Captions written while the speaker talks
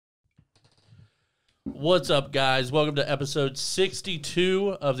What's up, guys? Welcome to episode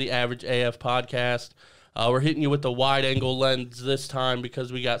 62 of the Average AF podcast. We're hitting you with the wide-angle lens this time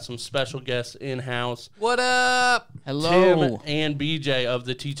because we got some special guests in-house. What up? Tim and BJ of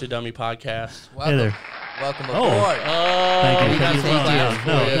the Teach a Dummy podcast. Welcome. Hey there. Welcome aboard. Thank you.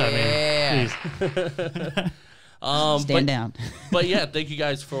 Stand down. But yeah, thank you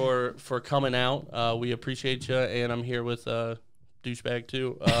guys for coming out. We appreciate you, and I'm here with douchebag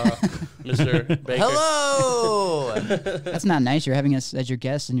too, Mr. Baker. Hello. That's not nice. You're having us as your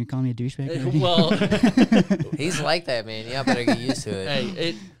guest and you're calling me a douchebag. Well, He's like that, man. You better get used to it.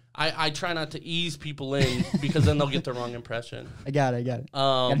 hey, I try not to ease people in because then they'll get the wrong impression. I got it.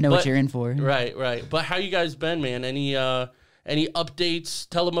 Gotta know what you're in for. Right. But how you guys been, man? Any updates?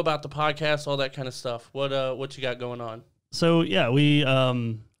 Tell them about the podcast, all that kind of stuff. What you got going on? So yeah, we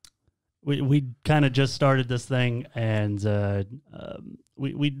kind of just started this thing, and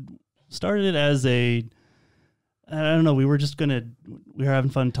we started it as I don't know. We were having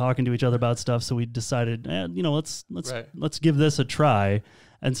fun talking to each other about stuff, so we decided, let's give this a try.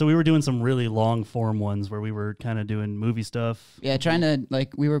 And so we were doing some really long form ones where we were kind of doing movie stuff. Yeah,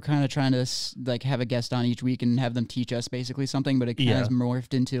 we were kind of trying to have a guest on each week and have them teach us basically something, but it kind of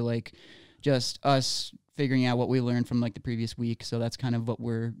morphed into like just us figuring out what we learned from like the previous week. So that's kind of what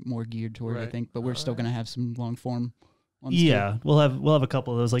we're more geared toward, I think. But we're still gonna have some long form ones. Yeah, too. We'll have a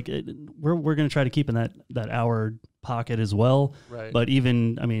couple of those. Like we're gonna try to keep in that hour pocket as well. Right. But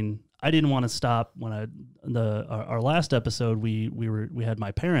I didn't want to stop when our last episode we had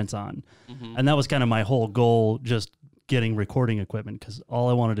my parents on, and that was kind of my whole goal, just getting recording equipment, because all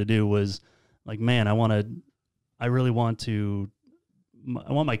I wanted to do was like, man, I want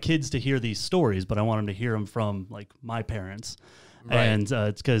my kids to hear these stories, but I want them to hear them from like my parents. Right. And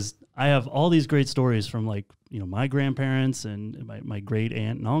it's because I have all these great stories from like, my grandparents and my great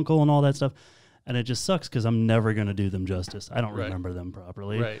aunt and uncle and all that stuff. And it just sucks because I'm never going to do them justice. I don't remember them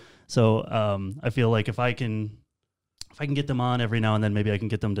properly. Right. So I feel like if I can get them on every now and then, maybe I can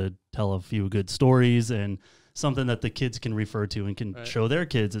get them to tell a few good stories and something that the kids can refer to and can show their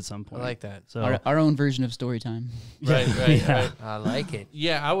kids at some point. I like that. So Our own version of story time. Right. I like it.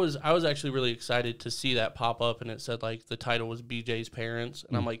 Yeah, I was actually really excited to see that pop up, and it said like the title was BJ's Parents,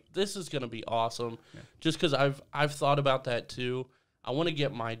 and I'm like, this is gonna be awesome, just because I've thought about that too. I want to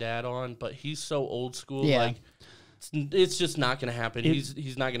get my dad on, but he's so old school. Yeah. Like, it's just not going to happen.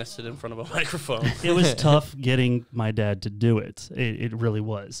 He's not going to sit in front of a microphone. It was tough getting my dad to do it. It really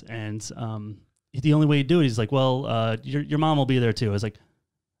was. And the only way to do it, he's like, well, your mom will be there too. I was like,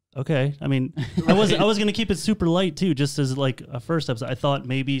 okay. I mean, I was going to keep it super light too, just as like a first episode. I thought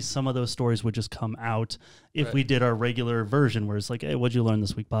maybe some of those stories would just come out if we did our regular version, where it's like, hey, what'd you learn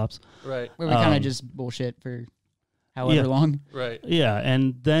this week, Pops? Right. Where we kind of just bullshit for however long. Right. Yeah.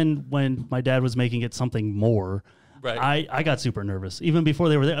 And then when my dad was making it something more, I got super nervous even before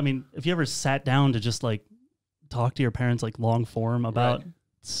they were there. I mean, if you ever sat down to just like talk to your parents like long form about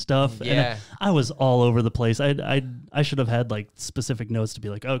stuff, and I was all over the place. I should have had like specific notes to be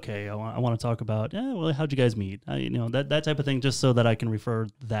like, okay, I want to talk about, well, how'd you guys meet? That type of thing, just so that I can refer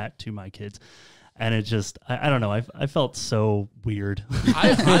that to my kids. And it just, I don't know. I felt so weird.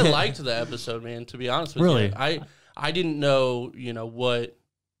 I liked the episode, man, to be honest with you. I didn't know,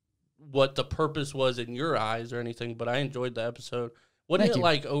 what the purpose was in your eyes or anything, but I enjoyed the episode. Wasn't it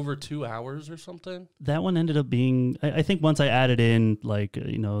like over 2 hours or something? That one ended up being, I think once I added in like,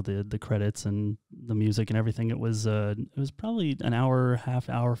 the credits and the music and everything, it was probably an hour, half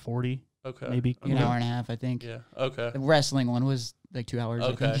hour, 40. Okay. Maybe. An hour and a half, I think. Yeah. Okay. The wrestling one was like 2 hours.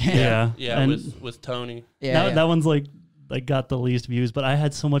 Okay. I think. Yeah. And with Tony. Yeah. That one's like got the least views, but I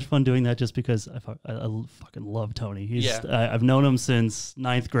had so much fun doing that just because I fucking love Tony. I've known him since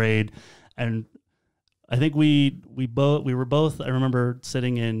 9th grade, and I think we were both. I remember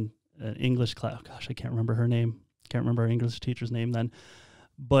sitting in an English class. Gosh, I can't remember her name. Can't remember our English teacher's name then,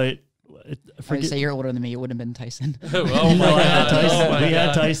 but. I say you're older than me. It would have been Tyson. Oh my God. Tyson. We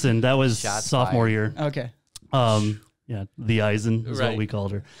had Tyson. That was sophomore year. Okay. Yeah, the Eisen is what we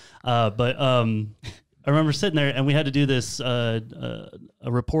called her. But I remember sitting there, and we had to do this a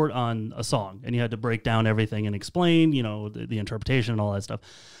report on a song, and you had to break down everything and explain, the interpretation and all that stuff.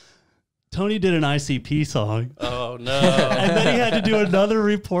 Tony did an ICP song. Oh, no. And then he had to do another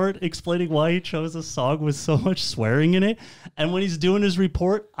report explaining why he chose a song with so much swearing in it. And when he's doing his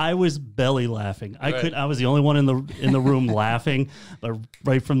report, I was belly laughing. I was the only one in the room laughing. But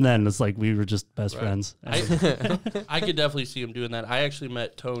right from then, it's like we were just best friends. I could definitely see him doing that. I actually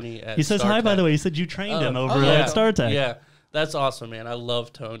met Tony at He says hi, by the way. He said you trained him over at StarTech. Yeah. That's awesome, man. I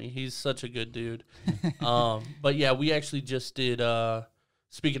love Tony. He's such a good dude. But yeah, we actually just did...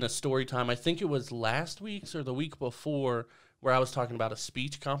 speaking of story time, I think it was last week's or the week before where I was talking about a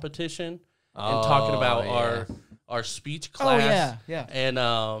speech competition and talking about our speech class. Oh, yeah. And,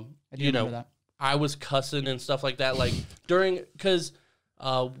 I do remember that. I was cussing and stuff like that, like because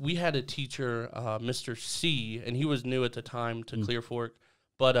we had a teacher, Mr. C, and he was new at the time to Clear Fork.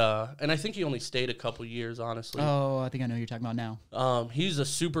 But and I think he only stayed a couple years, honestly. Oh, I think I know who you're talking about now. He's a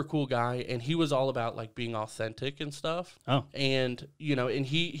super cool guy, and he was all about like being authentic and stuff. Oh, and and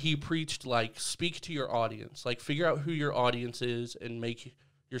he preached like speak to your audience, like figure out who your audience is and make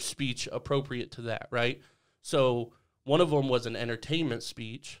your speech appropriate to that, right? So one of them was an entertainment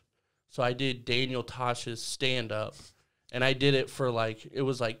speech. So I did Daniel Tosh's stand up, and I did it for it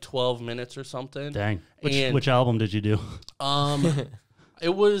was 12 minutes or something. Dang! Which album did you do?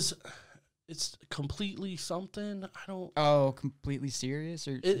 It's completely something. I don't. Oh, completely serious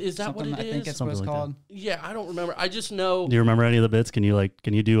or is that what it is? I think it's Something what it's like called. Yeah, I don't remember. I just know. Do you remember any of the bits? Can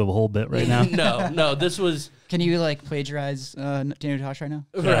you do a whole bit right now? No. This was. Can you plagiarize Daniel Tosh right now?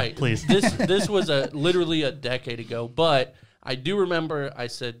 Right, yeah, please. This was literally a decade ago, but I do remember I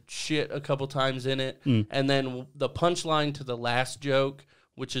said shit a couple times in it, and then the punchline to the last joke,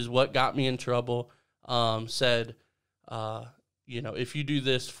 which is what got me in trouble, said. If you do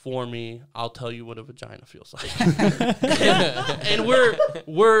this for me, I'll tell you what a vagina feels like. And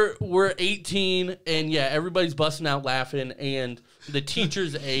we're 18, and yeah, everybody's busting out laughing. And the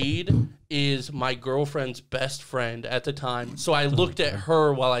teacher's aide is my girlfriend's best friend at the time, so I looked at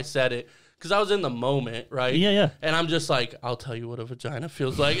her while I said it because I was in the moment, right? Yeah. And I'm just like, I'll tell you what a vagina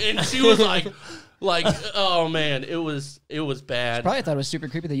feels like, and she was like, oh man, it was bad. Probably thought it was super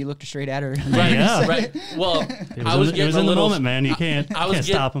creepy that you looked straight at her. Right, Yeah. right. Well, It was in the moment, man. You can't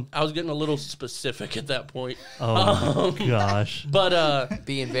stop him. I was getting a little specific at that point. Oh my gosh. But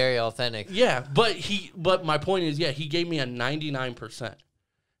Being very authentic. yeah, but my point is, yeah, he gave me a 99%.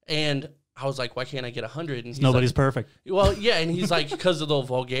 And I was like, why can't I get 100? And Nobody's perfect. well, yeah, and he's like, because of the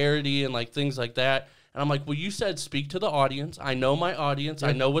vulgarity and things like that. And I'm like, well, you said speak to the audience. I know my audience.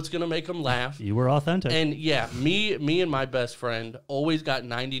 I know what's going to make them laugh. You were authentic. And yeah, me and my best friend always got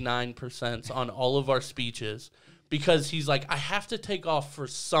 99% on all of our speeches because he's like, I have to take off for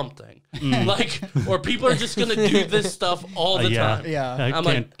something. Or people are just going to do this stuff all the time. Yeah. I'm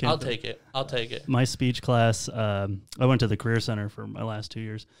like, I'll take it. I'll take it. My speech class, I went to the Career Center for my last 2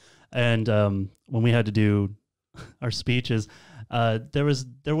 years. And when we had to do our speeches, there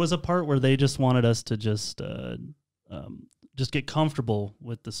was a part where they just wanted us to just get comfortable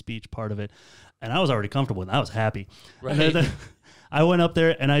with the speech part of it, and I was already comfortable and I was happy. Right. And then I went up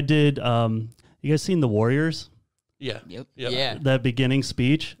there and I did. You guys seen The Warriors? Yeah. Yep. Yeah. That beginning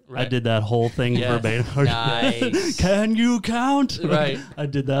speech, Right. I did that whole thing Yes. verbatim. Nice. Can you count? Right. I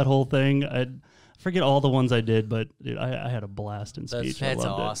did that whole thing. I forget all the ones I did, but dude, I had a blast in speech. That's I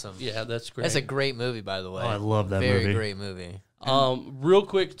loved awesome. Yeah, that's great. That's a great movie, by the way. Oh, I love that Very movie. great movie. Real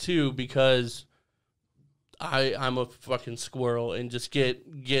quick too, because I'm a fucking squirrel and just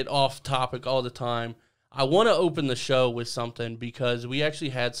get off topic all the time. I want to open the show with something because we actually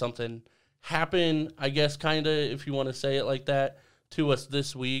had something happen, I guess, kind of, if you want to say it like that, to us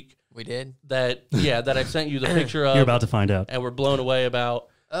this week. We did? That I sent you the picture of. You're about to find out. And we're blown away about.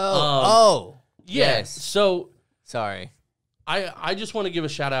 Oh. Yeah. Yes. So Sorry. I just want to give a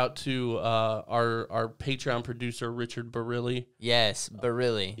shout out to our Patreon producer, Richard Barilli. Yes,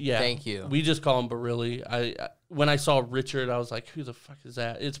 Barilli. Yeah. Thank you. We just call him Barilli. I when I saw Richard, I was like, who the fuck is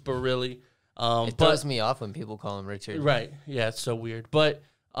that? It's Barilli. It throws me off when people call him Richard. Right. Yeah, it's so weird. But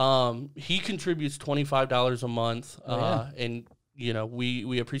he contributes $25 a month, and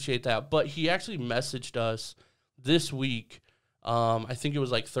we appreciate that. But he actually messaged us this week. I think it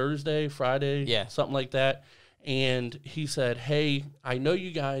was like Thursday, Friday, something like that. And he said, hey, I know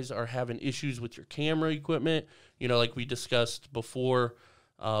you guys are having issues with your camera equipment. Like we discussed before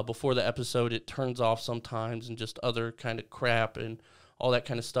the episode, it turns off sometimes and just other kind of crap and all that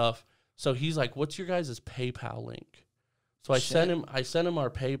kind of stuff. So he's like, what's your guys' PayPal link? So I sent him our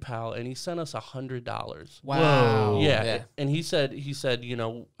PayPal, and he sent us $100. Wow. Yeah. And he said,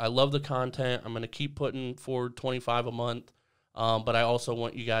 I love the content. I'm going to keep putting forward $25 a month. But I also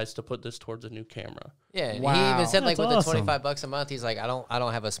want you guys to put this towards a new camera. Yeah, and Wow. he even said That's with awesome. the $25 a month, he's like, I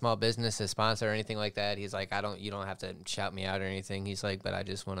don't have a small business to sponsor or anything like that. He's like, you don't have to shout me out or anything. He's like, but I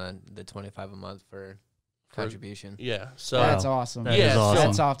just want the $25 a month for contribution. Yeah. So That's awesome. That is is awesome.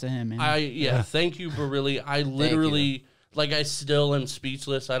 That's off to him, man. Thank you, Barilli. I literally I still am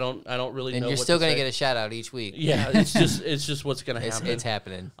speechless. I don't really And know. you're what still to gonna say. get a shout out each week. Yeah, it's just what's gonna happen. It's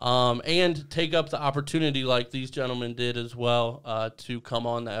happening. And take up the opportunity like these gentlemen did as well to come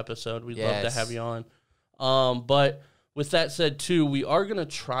on the episode. We'd love to have you on. But with that said, too, we are going to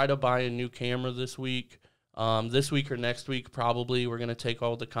try to buy a new camera this week. This week or next week, probably. We're going to take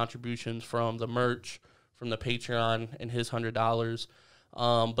all the contributions from the merch, from the Patreon, and his $100.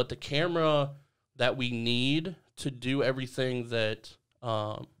 But the camera that we need to do everything that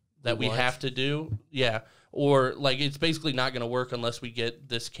we have to do, or like it's basically not going to work unless we get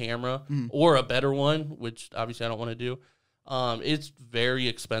this camera or a better one, which obviously I don't want to do. It's very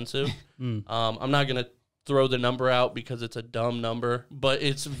expensive. I'm not going to throw the number out because it's a dumb number, but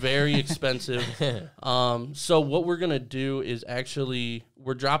it's very expensive. So what we're going to do is actually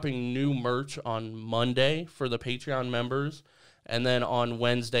we're dropping new merch on Monday for the Patreon members and then on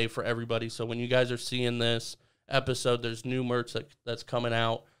Wednesday for everybody. So when you guys are seeing this episode, there's new merch that's coming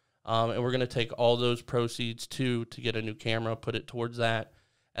out. And we're going to take all those proceeds to get a new camera, put it towards that.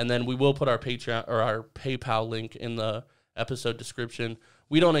 And then we will put our Patreon or our PayPal link in the episode description.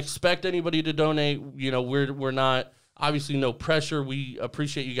 We don't expect anybody to donate. You know, we're not, obviously no pressure. We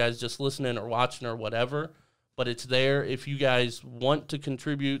appreciate you guys just listening or watching or whatever, but it's there. If you guys want to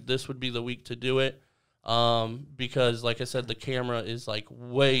contribute, this would be the week to do it. Because like I said, the camera is like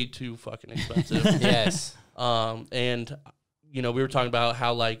way too fucking expensive. Yes. And you know, we were talking about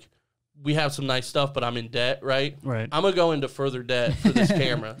how like we have some nice stuff, but I'm in debt, right? Right. I'm gonna go into further debt for this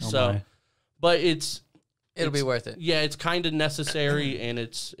camera. But it'll be worth it. Yeah, it's kind of necessary, and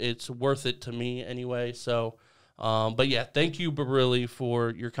it's worth it to me anyway. So, but yeah, thank you, Barilli, for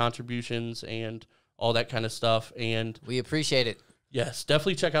your contributions and all that kind of stuff. And we appreciate it. Yes,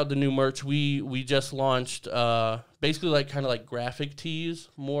 definitely check out the new merch. We just launched basically like kind of like graphic tees,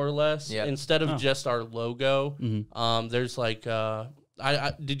 more or less. Yep. Instead of just our logo. There's like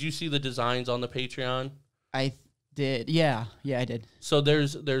I did you see the designs on the Patreon? I did. Yeah, I did. So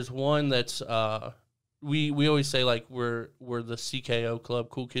there's one that's we always say like we're the CKO club,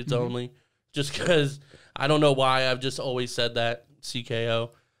 cool kids only, just because I don't know why I've just always said that CKO.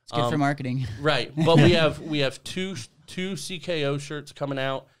 It's good for marketing, right? But we have two CKO shirts coming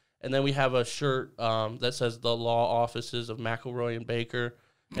out, and then we have a shirt that says the law offices of McElroy and Baker,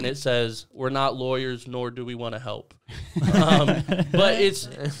 and it says we're not lawyers nor do we want to help. But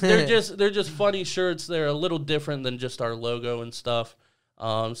they're just funny shirts. They're a little different than just our logo and stuff.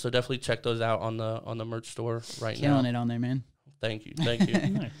 So definitely check those out on the merch store right now. Killing it on there, man. Thank you.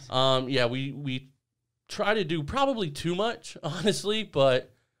 Nice. Yeah, we try to do probably too much, honestly,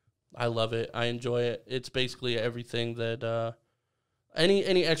 but I love it. I enjoy it. It's basically everything that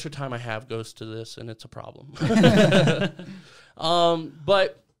any extra time I have goes to this, and it's a problem.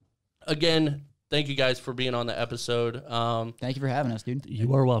 But again, thank you guys for being on the episode. Thank you for having us, dude.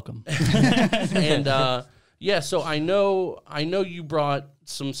 You are welcome. And yeah, so I know you brought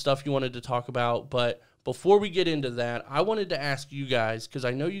some stuff you wanted to talk about, but before we get into that, I wanted to ask you guys, because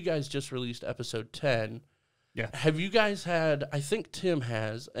I know you guys just released episode 10. Yeah. Have you guys had, I think Tim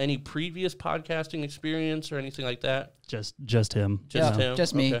has, any previous podcasting experience or anything like that? Just him. Just him?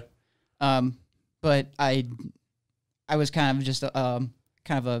 Just me. Okay. But I was kind of just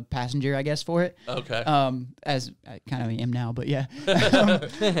kind of a passenger, I guess, for it. Okay. As I kind of am now, but yeah.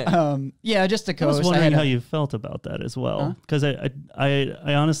 Yeah, just a I co-host. was wondering how you felt about that as well. Because I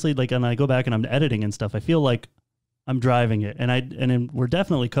honestly, like, when I go back and I'm editing and stuff, I feel like I'm driving it. And we're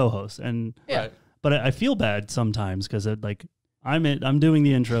definitely co-hosts. And yeah. But I feel bad sometimes because like I'm doing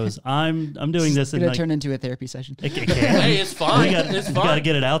the intros. I'm doing this. It's gonna turn into a therapy session. It can. Hey, it's fine. You got to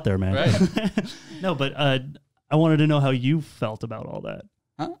get it out there, man. Right. No, but I wanted to know how you felt about all that.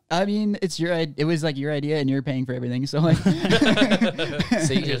 I mean, it was like your idea, and you're paying for everything. So like,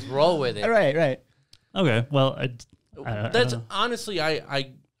 so you just roll with it. Right. Okay. Well, that's honestly,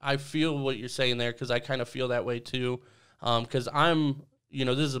 I feel what you're saying there, because I kind of feel that way too. Because I'm. You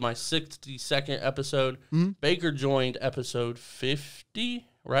know, this is my 62nd episode. Mm-hmm. Baker joined episode 50,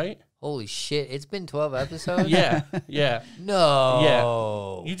 right? Holy shit. It's been 12 episodes? Yeah.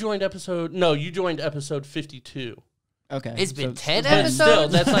 No. Yeah. You joined episode 52. Okay. It's been 10 episodes? Still,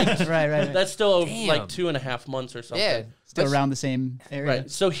 that's like, right. That's still like 2.5 months or something. Yeah. Still around the same area. Right.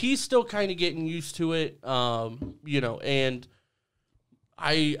 So he's still kind of getting used to it, you know, and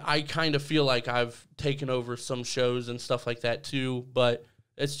I kind of feel like I've taken over some shows and stuff like that too, but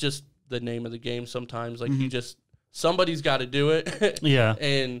it's just the name of the game sometimes. Like somebody's got to do it. Yeah.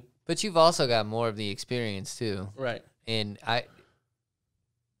 But you've also got more of the experience too. Right. And I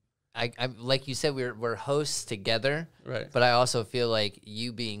like you said, we're hosts together. Right. But I also feel like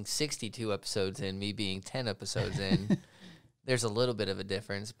you being 62 episodes in, me being 10 episodes in, there's a little bit of a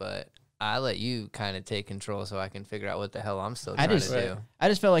difference, but I let you kind of take control so I can figure out what the hell I'm still trying to do. I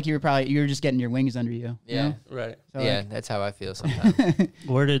just felt like you were just getting your wings under you. Yeah. You know? Right. So Yeah, that's how I feel sometimes.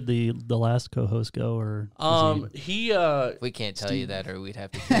 Where did the last co-host go? Or We can't tell you that, or we'd have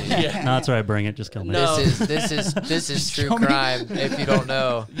to kill you. Yeah. no, that's all right. Bring it. Just kill me. No. This is true crime. If you don't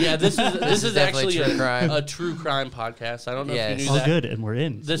know, Yeah, this is definitely actually true crime. a true crime podcast. I don't know if you knew Oh, that. good, and we're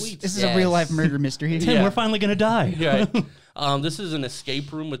in. This is Yes. a real life murder mystery. Tim, Yeah. we're finally gonna die. Right. This is an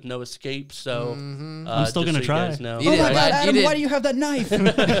escape room with no escape, so I'm still just gonna you try. guys know. You Oh did- my God, you Adam! did- Why do you have that knife? You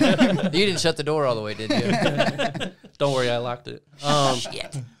didn't shut the door all the way, did you? Don't worry, I locked it.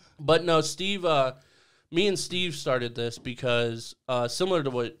 But no, Steve. Me and Steve started this because similar to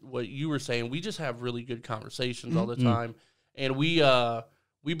what you were saying, we just have really good conversations all the time, and we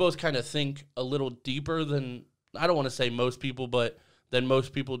both kind of think a little deeper than, I don't want to say most people, but than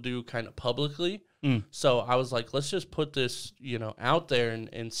most people do kind of publicly. So I was like, let's just put this, out there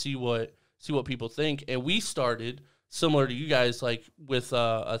and see what people think. And we started similar to you guys, like with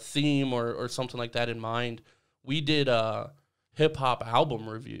a theme or something like that in mind. We did hip hop album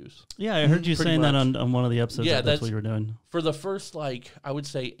reviews. Yeah, I heard you Pretty saying that much. on one of the episodes. Yeah, that's what you were doing. For the first, I would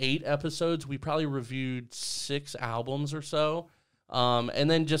say 8 episodes, we probably reviewed 6 albums or so. And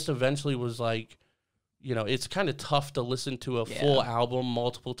then just eventually was like, it's kind of tough to listen to a full album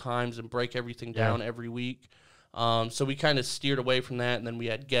multiple times and break everything down every week. So we kind of steered away from that, and then we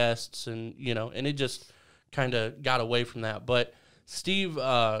had guests, and it just kind of got away from that. But Steve,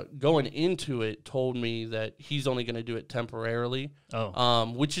 going into it, told me that he's only going to do it temporarily,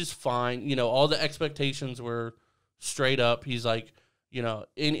 which is fine. All the expectations were straight up. He's like,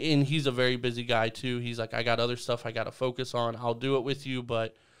 and he's a very busy guy too. He's like, I got other stuff I got to focus on. I'll do it with you,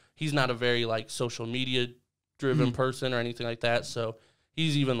 but he's not a very social media driven person or anything like that. So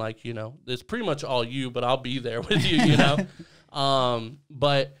he's even like, it's pretty much all you, but I'll be there with you,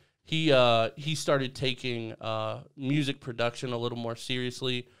 But he started taking music production a little more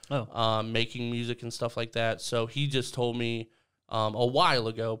seriously, making music and stuff like that. So he just told me a while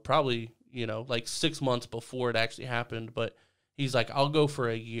ago, probably, 6 months before it actually happened, but he's like, I'll go for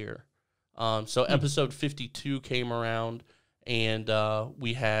a year. So episode 52 came around, and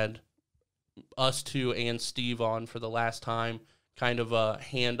we had us two and Steve on for the last time, kind of a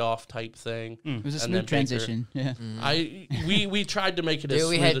handoff type thing. It was a And smooth then transition. Yeah. We tried to make it as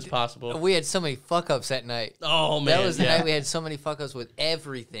smooth as possible. We had so many fuck ups that night. Oh man, that was the night we had so many fuck ups with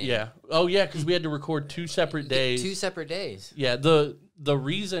everything. Yeah. Oh yeah, because we had to record 2 separate days. 2 separate days. Yeah. The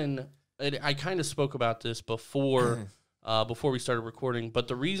reason I kind of spoke about this before we started recording, but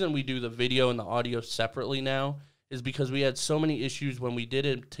the reason we do the video and the audio separately now is because we had so many issues when we did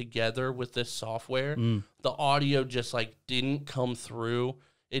it together with this software. The audio just didn't come through.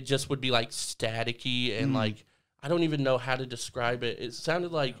 It just would be staticky and I don't even know how to describe it. It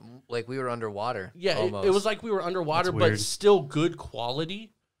sounded like we were underwater. Yeah, almost. it was like we were underwater, but still good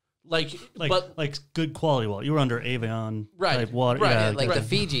quality. Like good quality water. You were under Avion type water. Right. Yeah, like the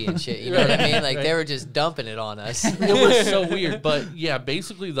Fiji and shit. You know what I mean? Like they were just dumping it on us. It was so weird. But yeah,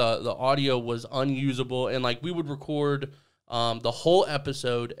 basically the audio was unusable, and we would record the whole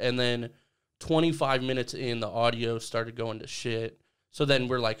episode, and then 25 minutes in, the audio started going to shit. So then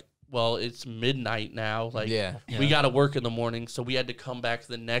we're like, well, it's midnight now. We got to work in the morning, so we had to come back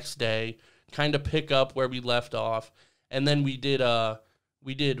the next day, kind of pick up where we left off, and then we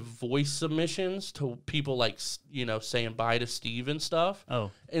did voice submissions to people saying bye to Steve and stuff.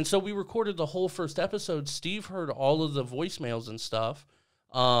 Oh. And so we recorded the whole first episode. Steve heard all of the voicemails and stuff.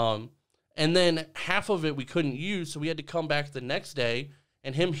 And then half of it we couldn't use, so we had to come back the next day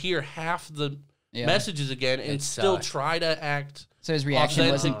and him hear half the messages again and still try to act. So his reaction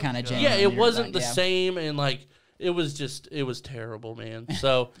wasn't kind of genuine. Yeah, it wasn't the same, and it was terrible, man.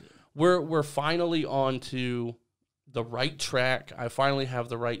 So we're finally on to the right track. I finally have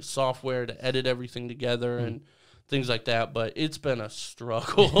the right software to edit everything together and things like that, but it's been a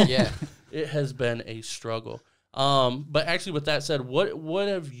struggle. Yeah. It has been a struggle. But actually with that said, what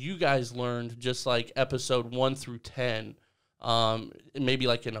have you guys learned just episode 1 through 10? Maybe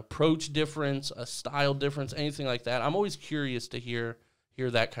an approach difference, a style difference, anything like that. I'm always curious to hear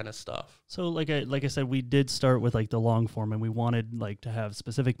that kind of stuff. So like I said, we did start with the long form, and we wanted to have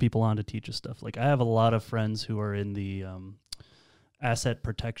specific people on to teach us stuff. I have a lot of friends who are in the asset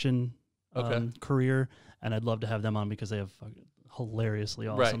protection career, and I'd love to have them on because they have hilariously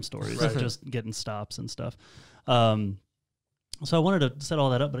awesome stories of just getting stops and stuff. So I wanted to set all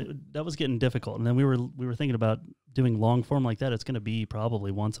that up, but that was getting difficult. And then we were thinking about doing long form like that. It's going to be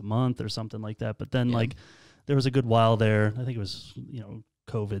probably once a month or something like that. But then there was a good while there. I think it was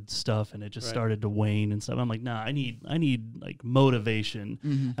COVID stuff, and it just started to wane and stuff. I'm like, nah, I need like motivation.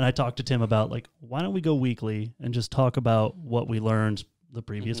 And I talked to Tim about like, why don't we go weekly and just talk about what we learned the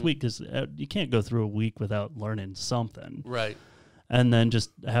previous week, because you can't go through a week without learning something. Right. And then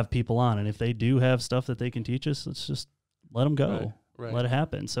just have people on, and if they do have stuff that they can teach us, let's just let them go. Right. Let it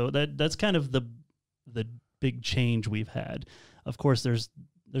happen. So that's kind of the big change we've had. Of course, there's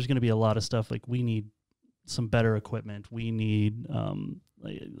going to be a lot of stuff like we need some better equipment. We need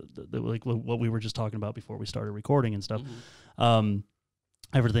like what we were just talking about before we started recording and stuff.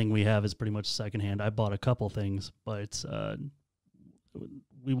 Everything we have is pretty much secondhand. I bought a couple things, but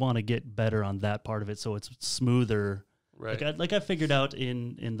we want to get better on that part of it so it's smoother. Right. Like I figured out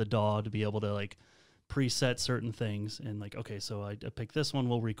in the DAW to be able to like preset certain things and like, okay, so I pick this one,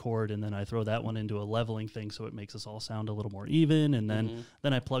 we'll record, and then I throw that one into a leveling thing so it makes us all sound a little more even, and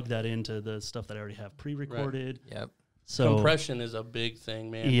then I plug that into the stuff that I already have pre-recorded. Right. Yep. So compression is a big thing,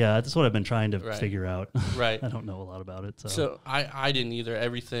 man. Yeah, that's what I've been trying to figure out. Right. I don't know a lot about it. So I didn't either.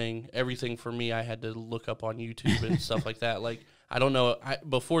 Everything for me I had to look up on YouTube and stuff like that. Like I don't know.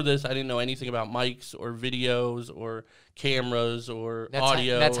 Before this, I didn't know anything about mics or videos or cameras or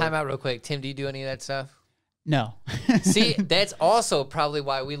audio. Now, time out real quick. Tim, do you do any of that stuff? No. See, that's also probably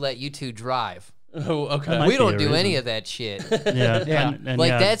why we let you two drive. Oh, okay. We don't do any of that shit. Yeah. Yeah.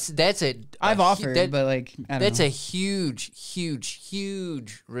 Like that's a. I've offered, but like I don't that's know. a huge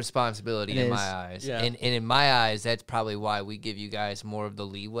responsibility It in is. my eyes. Yeah. And in my eyes, that's probably why we give you guys more of the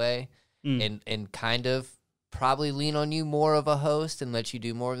leeway and kind of probably lean on you more of a host and let you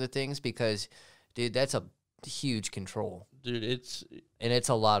do more of the things because, dude, that's a huge control. Dude, it's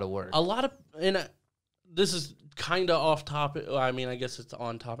a lot of work. This is kind of off topic. I mean, I guess it's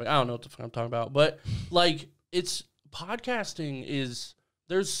on topic. I don't know what the fuck I'm talking about, but like podcasting is,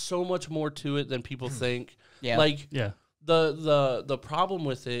 there's so much more to it than people think. Yeah. Like, yeah. The problem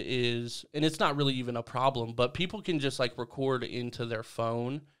with it is, and it's not really even a problem, but people can just like record into their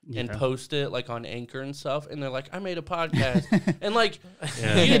phone and post it like on Anchor and stuff, and they're like, I made a podcast. And like,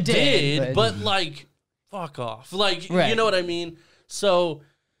 you did, but like, fuck off. Like, you know what I mean? So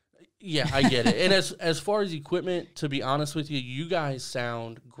yeah, I get it. And as far as equipment, to be honest with you, you guys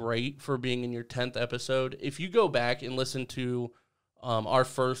sound great for being in your 10th episode. If you go back and listen to our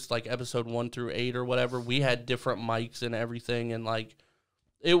first, like, episode 1 through 8 or whatever, we had different mics and everything, and, like,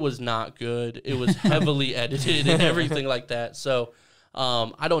 it was not good. It was heavily edited and everything like that. So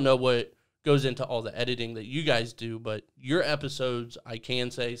I don't know what goes into all the editing that you guys do, but your episodes, I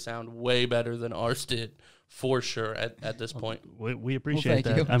can say, sound way better than ours did. For sure, at this point, we appreciate thank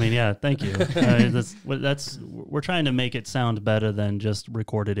that. you. I mean, yeah, thank you. We're trying to make it sound better than just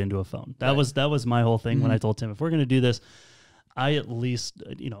record it into a phone. That was my whole thing when I told Tim, if we're going to do this, I at least,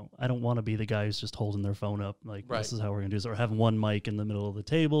 I don't want to be the guy who's just holding their phone up like this is how we're going to do this, or have one mic in the middle of the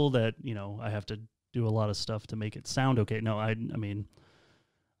table that I have to do a lot of stuff to make it sound okay. No, I mean,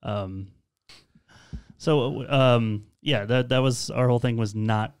 yeah, that was our whole thing, was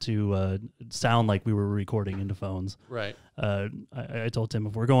not to sound like we were recording into phones. Right. I told Tim,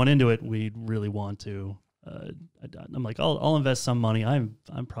 if we're going into it, we really want to. I'm like, I'll invest some money. I'm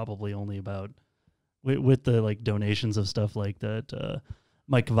probably only about with the like donations of stuff like that.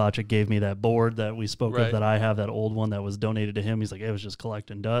 Mike Kovacic gave me that board that we spoke of, that I have, that old one that was donated to him. He's like, it was just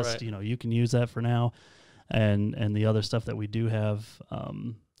collecting dust. Right. You can use that for now, and the other stuff that we do have.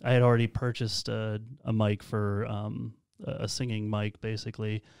 I had already purchased a mic for a singing mic,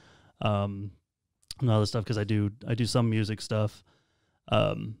 basically, and other stuff, because I do some music stuff.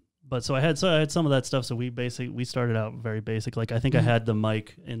 But so I had some of that stuff. So we started out very basic. Like I think I had the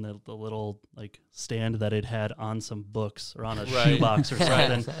mic in the little like stand that it had on some books or on a shoebox or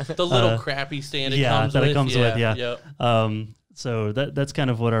something. The little crappy stand it comes with. Yep. So that's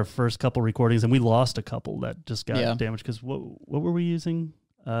kind of what our first couple recordings, and we lost a couple that just got damaged because what were we using?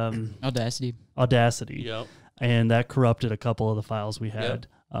 Audacity. Yep. And that corrupted a couple of the files we had.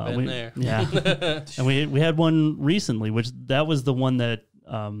 Been there. Yeah. And we had one recently, which that was the one that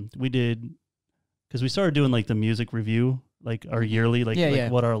we did, because we started doing like the music review, like our yearly,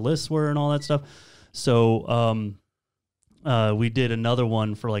 like what our lists were and all that stuff. So we did another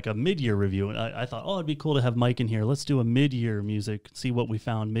one for like a mid-year review, and I thought, it'd be cool to have Mike in here. Let's do a mid-year music, see what we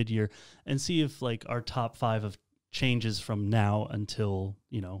found mid-year, and see if like our top 5 of changes from now until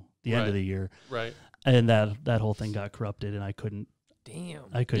the end of the year. Right. And that whole thing got corrupted, and I couldn't get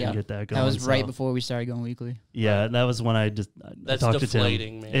that going. That was right before we started going weekly. Yeah, that was when I talked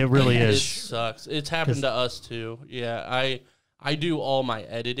deflating, to Tim. Man. It really is. It sucks. It's happened to us too. Yeah, I do all my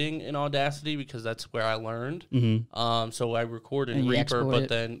editing in Audacity because that's where I learned. Mm-hmm. So I record in Reaper, but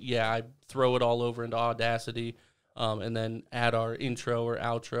then I throw it all over into Audacity. and then add our intro or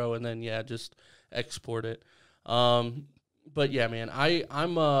outro, and then just export it. But yeah, man, I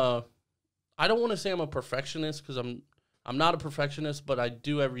don't want to say I'm a perfectionist because I'm not a perfectionist, but I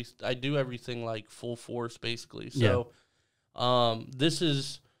do everything like full force basically. So this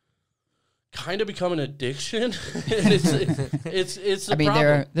is kind of become an addiction. And it's a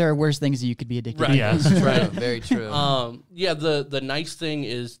problem. There are worse things that you could be addicted to. Yeah, right. Very true. The nice thing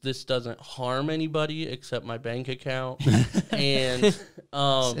is this doesn't harm anybody except my bank account. And it's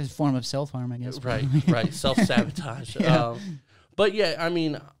a form of self-harm, I guess. Right. Self-sabotage. But yeah, I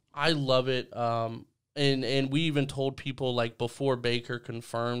mean, I love it. And we even told people, like, before Baker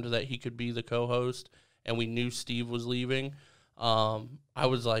confirmed that he could be the co-host and we knew Steve was leaving, I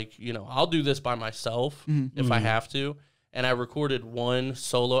was like, I'll do this by myself if I have to. And I recorded one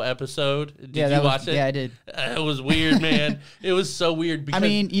solo episode. Did you watch it? Yeah, I did. It was weird, man. It was so weird. Because, I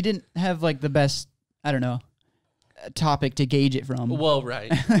mean, you didn't have, like, the best, I don't know, topic to gauge it from. Well,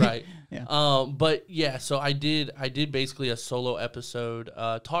 right. Yeah. But yeah, so I did basically a solo episode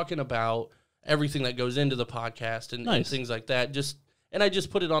talking about everything that goes into the podcast and things like that. And I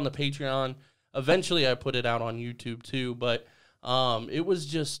just put it on the Patreon. Eventually I put it out on YouTube too, but it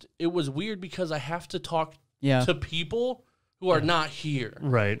was weird because I have to talk to people who are not here.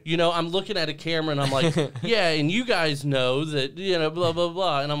 Right. I'm looking at a camera and I'm like, yeah, and you guys know that, blah, blah,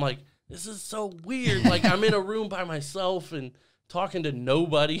 blah. And I'm like, this is so weird. Like, I'm in a room by myself and talking to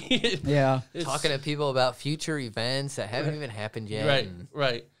nobody. Talking to people about future events that haven't even happened yet.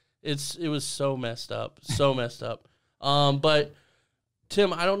 Right. It was so messed up. But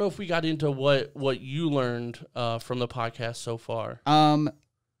Tim, I don't know if we got into what you learned from the podcast so far.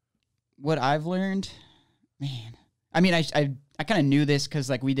 What I've learned, man. I mean, I kind of knew this because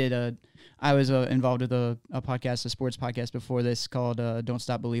like I was involved with a podcast, a sports podcast before this called Don't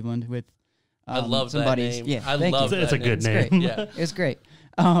Stop Believing with. I love that name. Yeah, I love that. It's a good name. Great. Yeah, it's great.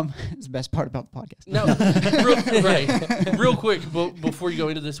 It's the best part about the podcast. No, real quick, before you go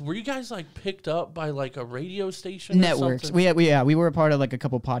into this, were you guys like picked up by like a radio station? Networks. We were a part of like a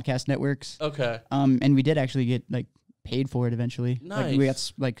couple podcast networks. Okay. And we did actually get like paid for it eventually. Nice. Like, we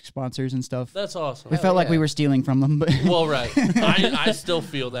got like sponsors and stuff. That's awesome. We felt like we were stealing from them, but well, right. I still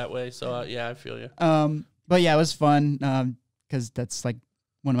feel that way. So I feel you. But yeah, it was fun because that's like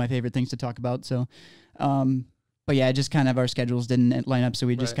one of my favorite things to talk about. So, but yeah, just kind of our schedules didn't line up, so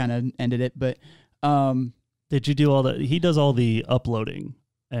we just kind of ended it. But did you do all the? He does all the uploading,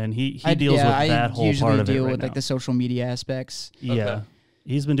 and he deals with that whole part of it. I usually deal with like the social media aspects. Yeah, okay.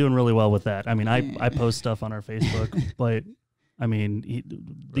 He's been doing really well with that. I mean, I post stuff on our Facebook, but I mean,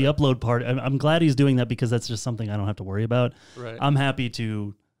 the upload part. I'm glad he's doing that because that's just something I don't have to worry about. Right. I'm happy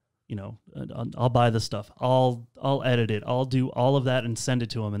to. I'll buy the stuff. I'll edit it. I'll do all of that and send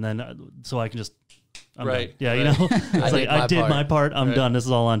it to him, and then so I can just. I'm done. Yeah, it's I did my part. I'm done. This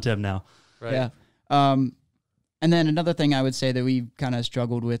is all on Tim now. Right. Yeah. And then another thing I would say that we kind of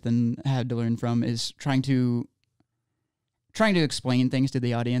struggled with and had to learn from is trying to explain things to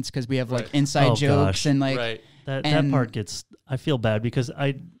the audience because we have like inside jokes and like that part gets. I feel bad because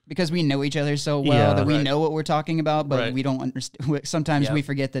we know each other so well that we know what we're talking about, but we don't understand. Sometimes we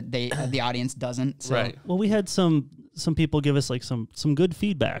forget that the audience doesn't. So. Right. Well, we had some people give us like some good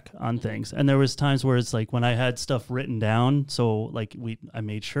feedback on things, and there was times where it's like when I had stuff written down, so like I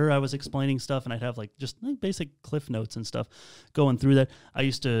made sure I was explaining stuff, and I'd have like just like basic cliff notes and stuff going through that. I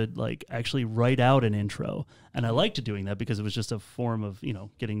used to like actually write out an intro, and I liked doing that because it was just a form of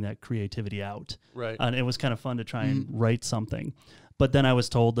getting that creativity out. Right. And it was kind of fun to try and write something. But then I was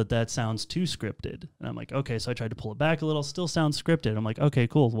told that sounds too scripted. And I'm like, okay, so I tried to pull it back a little, still sounds scripted. I'm like, okay,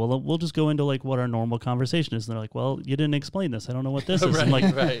 cool. Well, we'll just go into like what our normal conversation is. And they're like, well, you didn't explain this. I don't know what this is. I'm like,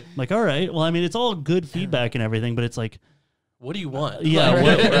 I'm like, all right. Well, I mean, it's all good feedback and everything, but it's like, what do you want?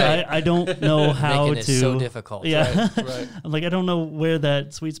 Yeah, I don't know how Making to. It so difficult. Yeah, right. I'm like, I don't know where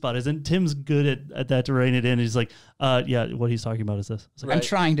that sweet spot is, and Tim's good at that to rein it in. He's like, yeah, what he's talking about is this. Like, I'm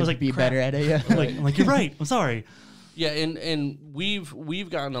trying to be better at it. Yeah, I'm like, you're right. I'm sorry. Yeah, and we've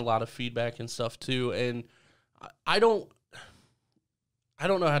gotten a lot of feedback and stuff too, and I don't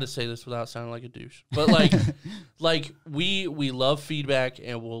know how to say this without sounding like a douche, but like we love feedback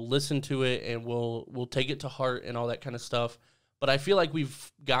and we'll listen to it and we'll take it to heart and all that kind of stuff. But I feel like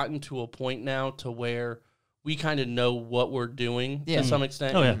we've gotten to a point now to where we kind of know what we're doing to some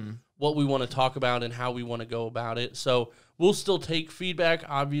extent, what we want to talk about and how we want to go about it. So we'll still take feedback,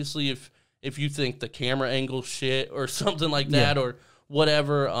 obviously, if you think the camera angle shit or something like that or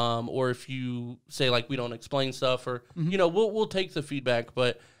whatever, or if you say like we don't explain stuff or we'll take the feedback.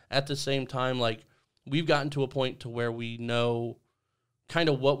 But at the same time, like we've gotten to a point to where we know kind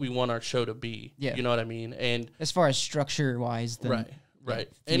of what we want our show to be. Yeah. You know what I mean? And as far as structure wise, right.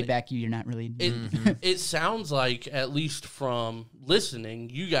 Feedback, you're not really. It sounds like, at least from listening,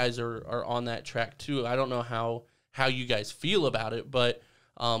 you guys are on that track too. I don't know how you guys feel about it, but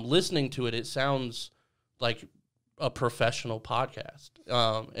listening to it, it sounds like a professional podcast.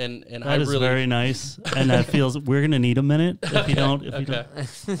 And that I is really very nice, and that feels we're gonna need a minute if you don't. If you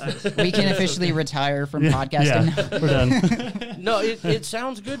don't, we can officially retire from podcasting. Yeah, we're done. No, it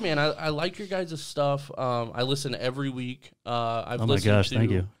sounds good, man. I like your guys' stuff. I listen every week. I've oh my listened gosh, to thank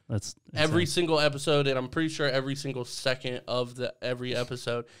you. That's every insane. single episode, and I'm pretty sure every single second of every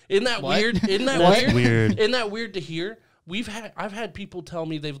episode. Isn't that What? weird? Isn't that That's weird? weird. Isn't that weird to hear? I've had people tell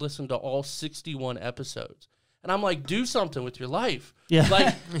me they've listened to all 61 episodes. And I'm like, do something with your life. Yeah.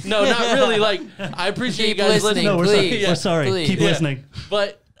 Like, no, not really. Like, I appreciate Keep you guys listening, listening. No, we're, please. we're sorry. Please. Keep Yeah. listening.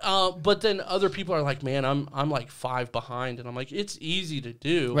 But then other people are like, man, I'm like 5 behind, and I'm like, it's easy to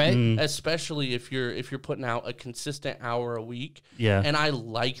do, Right? especially if you're putting out a consistent hour a week. Yeah. And I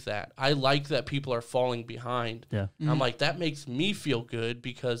like that. I like that people are falling behind. Yeah. I'm like, that makes me feel good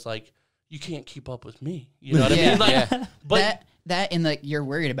because like you can't keep up with me. You know what I Yeah. mean? Like, Yeah. but that and like you're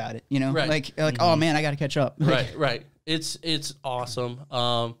worried about it, you know, Right. like oh man, I got to catch up. right. It's awesome.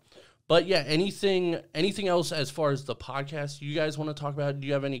 But yeah, anything else as far as the podcast you guys want to talk about? Do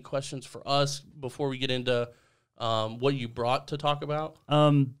you have any questions for us before we get into what you brought to talk about?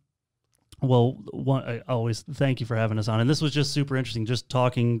 Well, I always thank you for having us on, and this was just super interesting. Just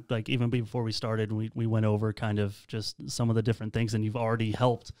talking, like even before we started, we went over kind of just some of the different things, and you've already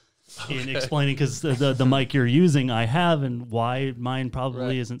helped in explaining because the mic you're using, I have, and why mine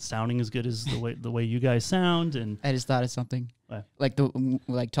probably isn't sounding as good as the way you guys sound. And I just thought of something What?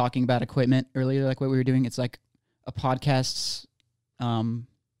 like talking about equipment earlier, like what we were doing. It's like a podcast's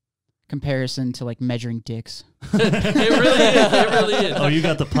comparison to like measuring dicks. It really is. oh, you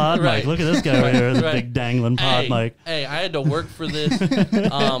got the pod Right. mic. Look at this guy right here, the Right. big dangling pod mic. Hey, I had to work for this.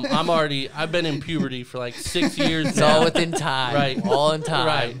 I've been in puberty for like 6 years It's now. all within time. Right. All in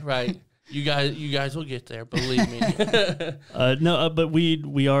time. Right. You guys will get there, believe me. But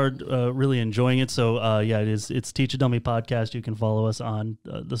we are really enjoying it. So yeah, it's Teach a Dummy podcast. You can follow us on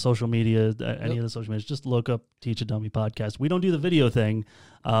the social media, any of the social medias. Just look up Teach a Dummy podcast. We don't do the video thing.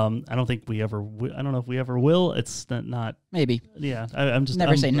 I don't think we ever. I don't know if we ever will. It's not. Maybe. Yeah, I'm just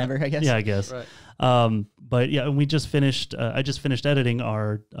Never say never, I guess. Yeah, I guess. Right. But yeah, we just finished. I just finished editing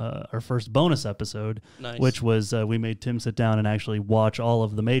our first bonus episode, Nice. which was we made Tim sit down and actually watch all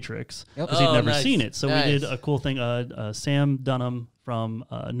of The Matrix Yep. because he'd Oh, never nice. seen it. So we Nice. did a cool thing. Sam Dunham from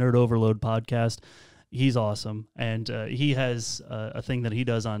Nerd Overload podcast. He's awesome, and he has a thing that he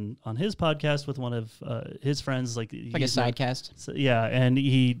does on his podcast with one of his friends, like Like a he's sidecast. so, yeah, and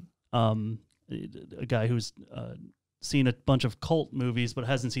he a guy who's seen a bunch of cult movies but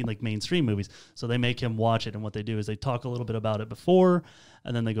hasn't seen like mainstream movies, so they make him watch it. And what they do is they talk a little bit about it before,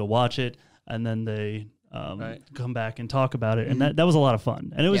 and then they go watch it, and then they come back and talk about it. And that was a lot of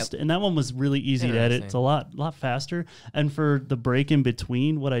fun, and it was and that one was really easy to edit. It's a lot faster. And for the break in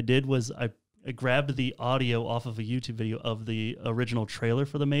between, what I did was I grabbed the audio off of a YouTube video of the original trailer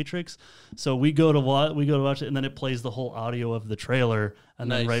for The Matrix. So we go to watch it, and then it plays the whole audio of the trailer,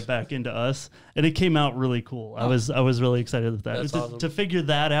 and then right back into us. And it came out really cool. I was really excited with that. That's awesome. To figure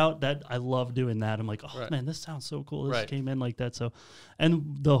that out, that I love doing that. I'm like, oh man, this sounds so cool. This Right. came in like that. So,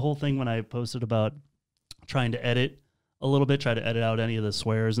 and the whole thing when I posted about trying to edit a little bit, try to edit out any of the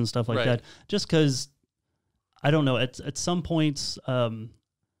swears and stuff like that, just because I don't know. At some points.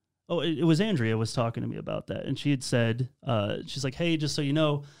 It was Andrea was talking to me about that, and she had said, she's like, hey, just so you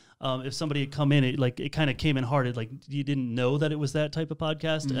know, if somebody had come in, it kind of came in hard. Like you didn't know that it was that type of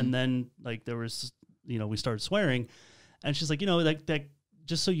podcast, and then like there was, we started swearing, and she's like, that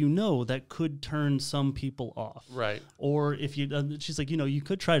just so you know, that could turn some people off, Right. Or if you, she's like, you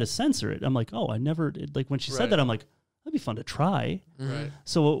could try to censor it. I'm like, oh, I never like when she said that, I'm like, that'd be fun to try. Right.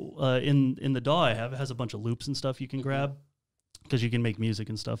 So in the DAW I have, it has a bunch of loops and stuff you can grab, because you can make music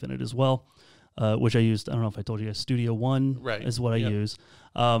and stuff in it as well, which I used. I don't know if I told you guys, Studio One is what I use.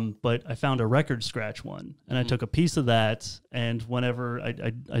 But I found a record scratch one, and I took a piece of that, and whenever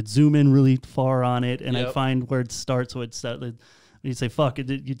I'd zoom in really far on it, and I'd find where it starts, so it's that you'd say fuck,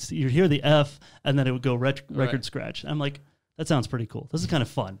 you'd hear the F, and then it would go record scratch. I'm like, that sounds pretty cool. This is kind of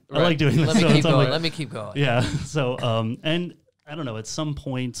fun. I like doing this. Let me keep going. Yeah. So and I don't know, at some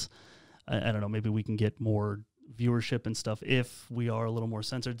point, I don't know, maybe we can get more viewership and stuff if we are a little more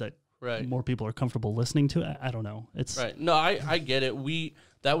censored, that more people are comfortable listening to it. I don't know. It's right. No, I get it.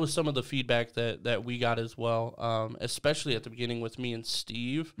 That was some of the feedback that we got as well, especially at the beginning with me and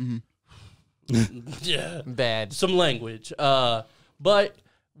Steve. Yeah, Bad. some language. But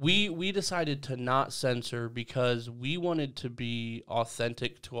we decided to not censor because we wanted to be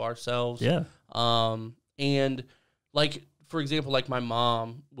authentic to ourselves. Yeah. And like, for example, like my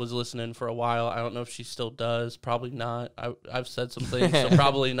mom was listening for a while. I don't know if she still does. Probably not. I've said some things, so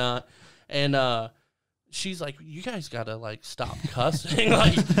probably not. And she's like, you guys got to, like, stop cussing,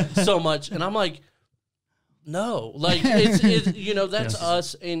 like, so much. And I'm like, no. Like, it's you know, that's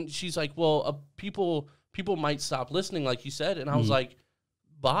us. And she's like, well, people might stop listening, like you said. And I was like,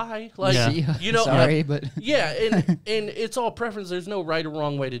 bye. Like, you know, sorry, but yeah, and it's all preference. There's no right or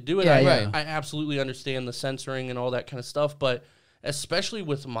wrong way to do it. I absolutely understand the censoring and all that kind of stuff, but especially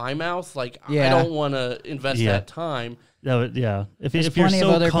with my mouth, like I don't want to invest that time. Yeah, if you're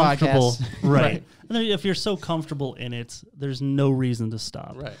so comfortable, right? And then if you're so comfortable in it, there's no reason to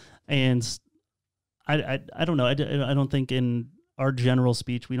stop. Right. And I don't know. I don't think in our general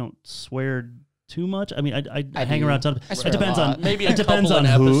speech we don't swear too much. I mean, I hang around. It depends on maybe a couple an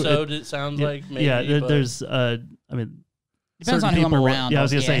episode. It sounds like maybe. Yeah, there's. I mean, depends on who I'm around. Yeah, I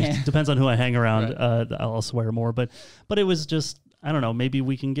was gonna say depends on who I hang around. Right. I'll swear more, but it was just I don't know. Maybe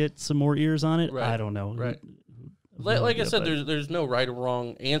we can get some more ears on it. Right. I don't know. Right. Like I said, there's no right or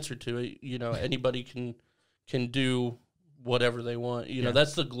wrong answer to it. You know, anybody can do whatever they want. You know,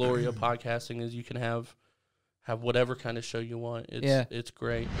 that's the glory of podcasting is you can have whatever kind of show you want. It's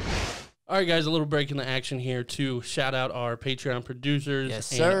great. All right, guys, a little break in the action here to shout out our Patreon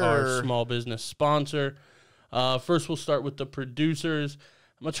producers and our small business sponsor. First, we'll start with the producers.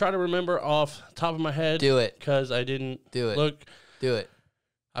 I'm going to try to remember off the top of my head. Do it. Because I didn't look. Do it.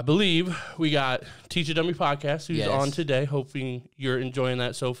 I believe we got Teach a Dummy Podcast, who's on today. Hoping you're enjoying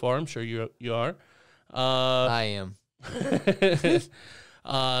that so far. I'm sure you are. I am.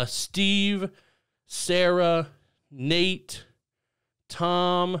 Steve, Sarah, Nate,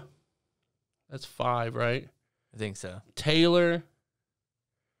 Tom. That's 5, right? I think so. Taylor.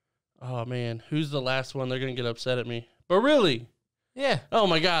 Oh, man. Who's the last one? They're going to get upset at me. Barilli. Yeah. Oh,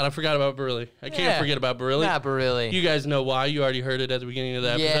 my God. I forgot about Barilli. I can't forget about Barilli. Not Barilli. You guys know why. You already heard it at the beginning of the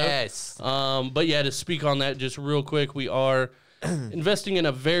episode. Yes. But, yeah, to speak on that just real quick, we are investing in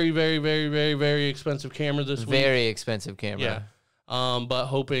a very, very, very, very, very expensive camera this week. Very expensive camera. Yeah. But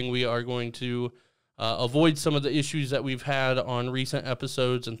hoping we are going to avoid some of the issues that we've had on recent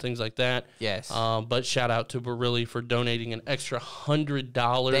episodes and things like that. Yes. But shout out to Barilli for donating an extra $100 to the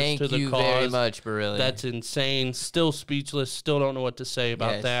cause. Thank you very much, Barilli. That's insane. Still speechless. Still don't know what to say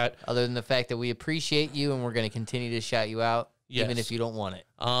about that. Other than the fact that we appreciate you and we're going to continue to shout you out, even if you don't want it.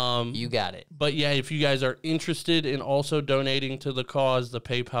 You got it. But yeah, if you guys are interested in also donating to the cause, the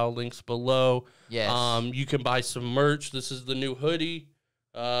PayPal link's below. Yes. You can buy some merch. This is the new hoodie.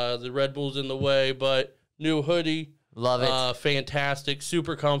 The Red Bull's in the way, but new hoodie. Love it. Fantastic.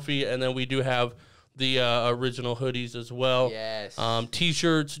 Super comfy. And then we do have the original hoodies as well. Yes.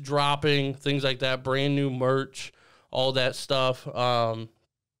 T-shirts dropping, things like that. Brand new merch, all that stuff.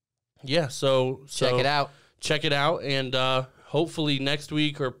 Yeah, so check it out. Check it out. And hopefully next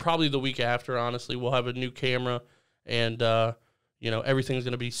week or probably the week after, honestly, we'll have a new camera and everything's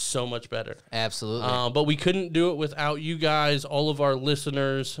going to be so much better. Absolutely. But we couldn't do it without you guys, all of our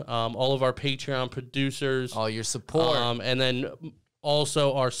listeners, all of our Patreon producers. All your support. And then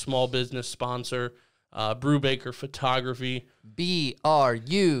also our small business sponsor, Brubaker Photography. Brubaker.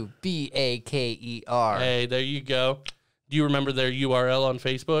 Hey, there you go. Do you remember their URL on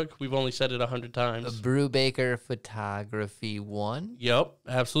Facebook? We've only said it 100 times. Brubaker Photography 1? Yep,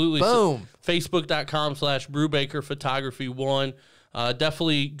 absolutely. Boom. So, Facebook.com/Brubaker Photography 1.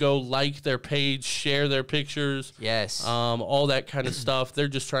 Definitely go like their page, share their pictures. Yes. All that kind of stuff. They're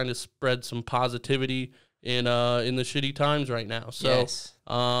just trying to spread some positivity in the shitty times right now. So, yes.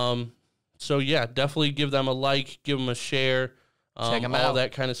 So yeah, definitely give them a like, give them a share. Check them out. All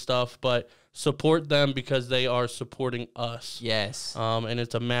that kind of stuff. But support them because they are supporting us. Yes. And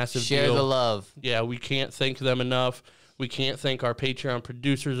it's a massive deal. Share the love. Yeah, we can't thank them enough. We can't thank our Patreon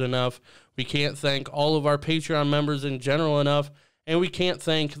producers enough. We can't thank all of our Patreon members in general enough. And we can't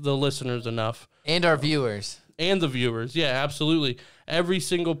thank the listeners enough. And our viewers. And the viewers. Yeah, absolutely. Every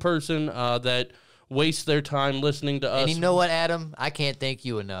single person that wastes their time listening to us. And you know what, Adam? I can't thank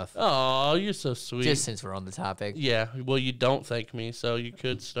you enough. Oh, you're so sweet. Just since we're on the topic. Yeah, well, you don't thank me, so you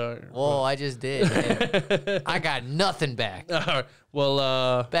could start. Well, I just did. I got nothing back. All right.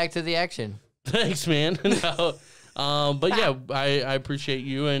 Well, back to the action. Thanks, man. No, but yeah, I appreciate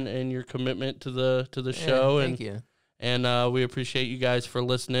you and your commitment to the show. Thank you. And we appreciate you guys for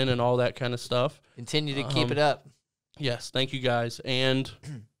listening and all that kind of stuff. Continue to keep it up. Yes, thank you guys. And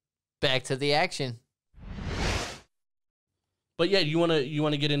back to the action. But yeah, you want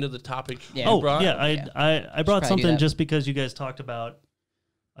to get into the topic? Yeah. You brought? I brought something just because you guys talked about.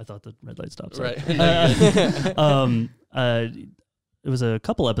 I thought the red light stopped. Sorry. Right. It was a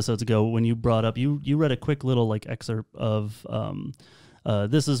couple episodes ago when you brought up you read a quick little like excerpt of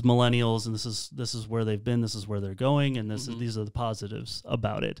this is millennials and this is where they've been, this is where they're going, and these are the positives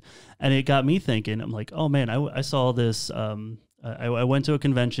about it. And it got me thinking. I'm like, oh man, I saw this. I went to a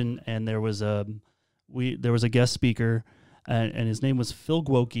convention and there was a guest speaker, and his name was Phil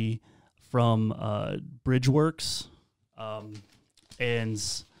Gwokey from Bridgeworks, and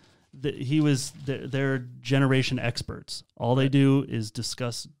he was their generation experts. All they do is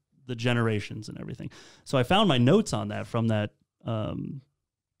discuss the generations and everything. So I found my notes on that from that when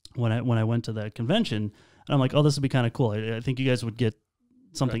I went to that convention, and I'm like, oh, this would be kind of cool. I think you guys would get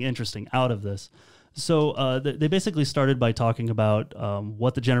something interesting out of this. So they basically started by talking about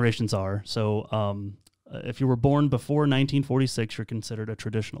what the generations are. So if you were born before 1946, you're considered a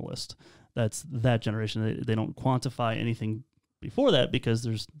traditionalist. That's that generation. They don't quantify anything before that because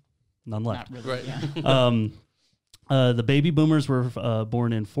there's none left. Not really, right. Yeah. The baby boomers were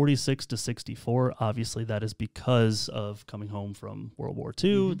born in 46 to 64. Obviously, that is because of coming home from World War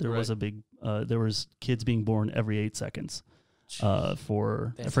II. There was a big, there was kids being born every 8 seconds.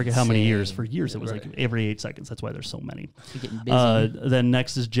 For I forget how many years. For years, it was like every 8 seconds. That's why there's so many. Then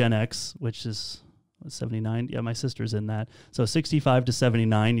next is Gen X, which is 79. Yeah, my sister's in that. So 65 to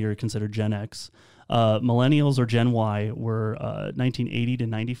 79, you're considered Gen X. Millennials or Gen Y were 1980 to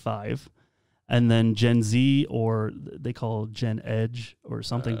 95. And then Gen Z, or they call Gen Edge or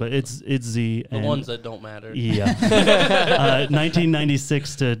something, but it's Z. The ones that don't matter. Yeah.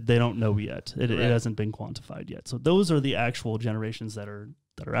 1996 to they don't know yet. It hasn't been quantified yet. So those are the actual generations that are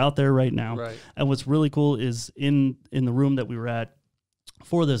out there right now. Right. And what's really cool is in the room that we were at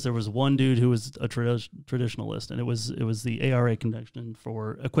for this, there was one dude who was a traditionalist, and it was the ARA convention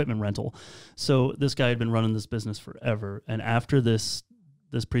for equipment rental. So this guy had been running this business forever, and after this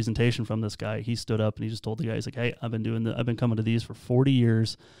presentation from this guy, he stood up and he just told the guy, he's like, hey, I've been coming to these for 40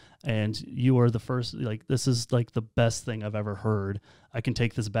 years, and you are the first, like, this is like the best thing I've ever heard. I can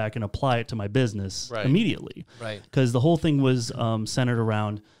take this back and apply it to my business immediately. Right. Because the whole thing was centered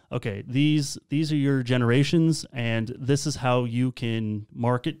around, okay, these are your generations, and this is how you can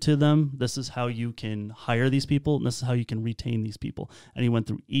market to them. This is how you can hire these people, and this is how you can retain these people. And he went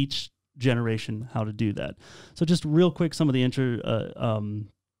through each generation how to do that. So just real quick, some of the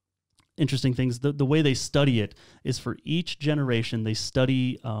interesting things. The way they study it is for each generation, they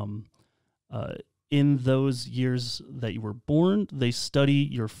study in those years that you were born, they study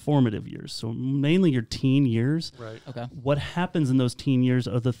your formative years. So mainly your teen years. Right. Okay. What happens in those teen years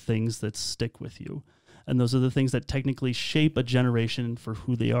are the things that stick with you. And those are the things that technically shape a generation for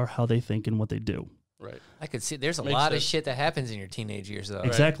who they are, how they think, and what they do. Right. I could see there's a Makes lot sense. of shit that happens in your teenage years, though.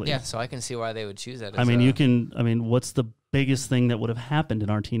 Exactly. Yeah. So I can see why they would choose that. I mean, what's the biggest thing that would have happened in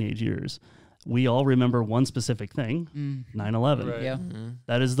our teenage years? We all remember one specific thing, 9/11. Right. Yeah. Mm-hmm.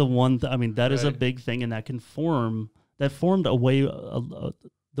 That is the one, that is a big thing, and that formed a way,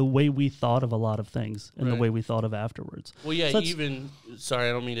 the way we thought of a lot of things and the way we thought of afterwards. Well, yeah, So sorry,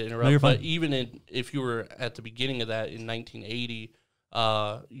 I don't mean to interrupt, you're but fine. even if you were at the beginning of that in 1980,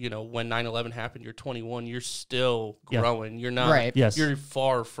 when 9/11 happened, you're 21, you're still growing. You're not, Right. Yes. you're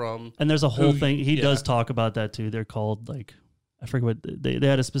far from. And there's a whole Who- thing. He yeah. does talk about that too. They're called, like, I forget what they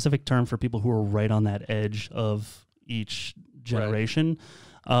had a specific term for people who are right on that edge of each generation.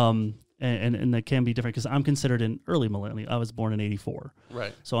 And that can be different because I'm considered an early millennial. I was born in 84.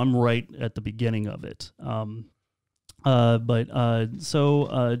 Right. So I'm right at the beginning of it.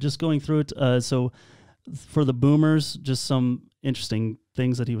 Just going through it. So for the boomers, just some interesting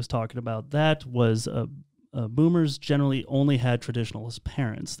things that he was talking about. That was boomers generally only had traditionalist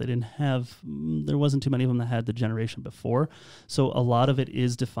parents. They didn't have, there wasn't too many of them that had the generation before. So a lot of it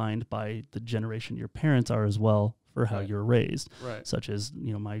is defined by the generation your parents are as well for how you're raised. Right. Such as,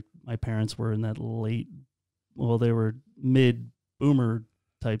 my parents were in that they were mid boomer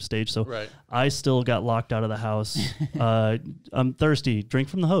type stage. So I still got locked out of the house. I'm thirsty. Drink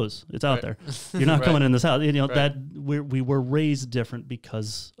from the hose. It's out there. You're not coming in this house. That we were raised different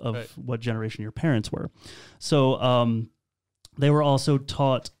because of what generation your parents were. So they were also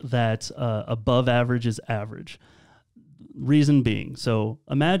taught that above average is average. Reason being, so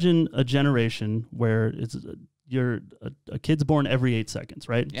imagine a generation where a kid's born every 8 seconds,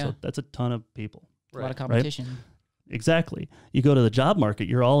 right? Yeah. So that's a ton of people. A lot of competition. Exactly. You go to the job market,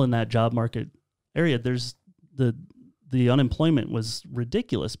 you're all in that job market area. There's the unemployment was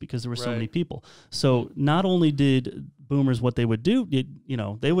ridiculous because there were so many people. So not only did boomers, what they would do,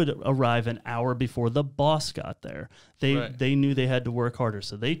 they would arrive an hour before the boss got there. They knew they had to work harder.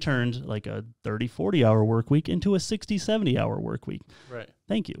 So they turned like a 30, 40 hour work week into a 60, 70 hour work week. Right.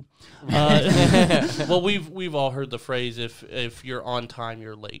 Thank you. Well, we've all heard the phrase, if you're on time,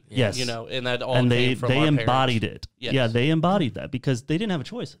 you're late. Yes. And that all came from they our embodied parents. it. Yes. Yeah, they embodied that because they didn't have a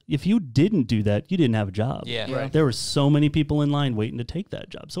choice. If you didn't do that, you didn't have a job. Yeah. Right. There were so many people in line waiting to take that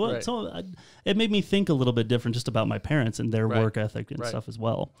job. So, Right. It made me think a little bit different just about my parents and their work ethic and stuff as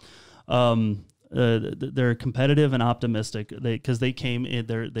well. They're competitive and optimistic because they came in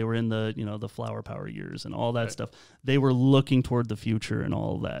they were in the flower power years and all that stuff. They were looking toward the future and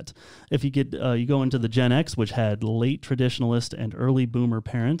all of that. If you you go into the Gen X, which had late traditionalist and early boomer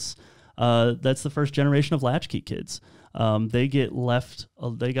parents, that's the first generation of latchkey kids. They got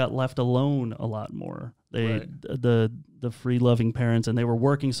left alone a lot more. The free loving parents, and they were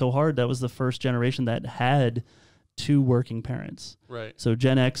working so hard. That was the first generation that had two working parents. Right. So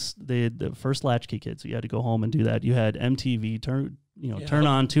Gen X, the first latchkey kids, so you had to go home and do that. You had MTV, turn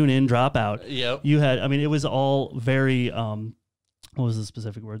on, tune in, drop out. Yep. You had, it was all very, what was the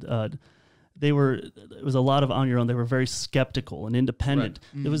specific word? It was a lot of on your own. They were very skeptical and independent.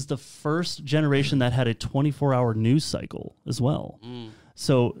 Right. It was the first generation that had a 24-hour news cycle as well.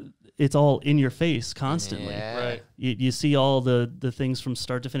 So it's all in your face constantly. Yeah. Right. You see all the things from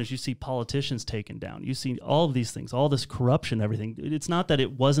start to finish. You see politicians taken down. You see all of these things, all this corruption, everything. It's not that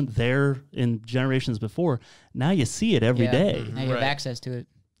it wasn't there in generations before. Now you see it every day. Now you have access to it.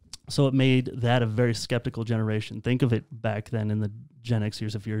 So it made that a very skeptical generation. Think of it back then in the Gen X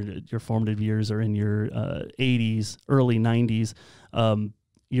years, if your formative years are in your 80s, early 90s.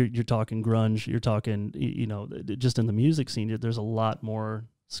 You're talking grunge. You're talking, just in the music scene, there's a lot more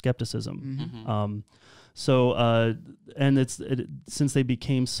skepticism. Since they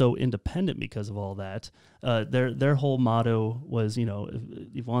became so independent because of all that, their whole motto was,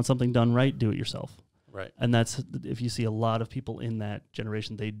 if you want something done right, do it yourself. Right. And that's, if you see a lot of people in that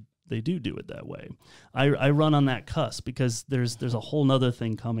generation, they do it that way. I run on that cusp because there's a whole nother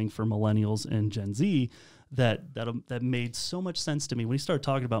thing coming for millennials and Gen Z that made so much sense to me. When he started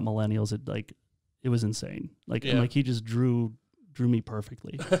talking about millennials, it was insane. He just drew me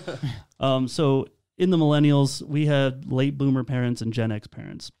perfectly. So in the millennials, we had late boomer parents and Gen X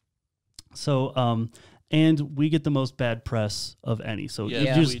parents. So, and we get the most bad press of any. So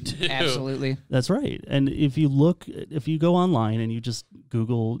we do. Absolutely. That's right. And if you go online and you just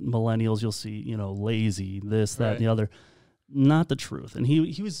Google millennials, you'll see, lazy, this, that, and the other. Not the truth. And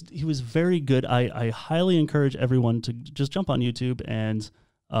he was very good. I highly encourage everyone to just jump on YouTube and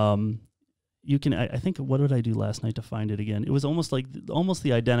you can, I think, what did I do last night to find it again? It was almost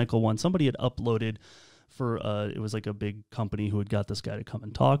the identical one. Somebody had uploaded for, it was like a big company who had got this guy to come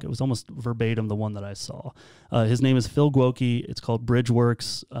and talk. It was almost verbatim the one that I saw. His name is Phil Gwokey. It's called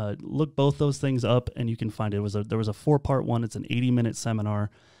Bridgeworks. Look both those things up and you can find it. There was a 4-part one. It's an 80-minute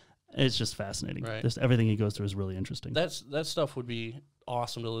seminar. It's just fascinating. Right. Just everything he goes through is really interesting. That stuff would be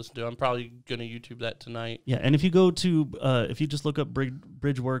awesome to listen to. I'm probably going to YouTube that tonight. Yeah, and if you go to, if you just look up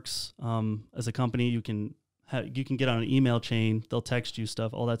Bridgeworks as a company, you can get on an email chain. They'll text you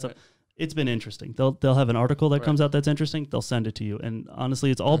stuff, all that stuff. It's been interesting. They'll have an article that comes out that's interesting. They'll send it to you, and honestly,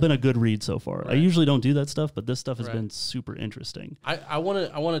 it's all been a good read so far. I usually don't do that stuff, but this stuff has been super interesting. I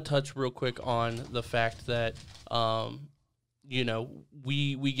want to touch real quick on the fact that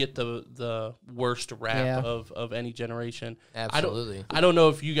we get the worst rap of any generation. Absolutely. I don't know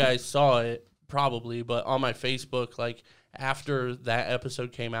if you guys saw it, probably, but on my Facebook, after that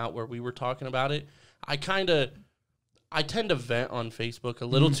episode came out where we were talking about it, I tend to vent on Facebook a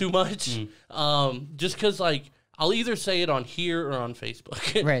little too much, just because I'll either say it on here or on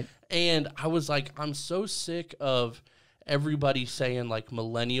Facebook. Right. And I was like, I'm so sick of everybody saying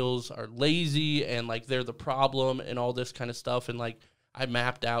millennials are lazy and they're the problem and all this kind of stuff. And I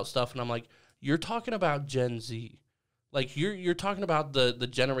mapped out stuff and I'm like, you're talking about Gen Z. You're talking about the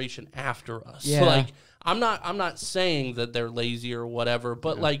generation after us. Yeah. I'm not saying that they're lazy or whatever,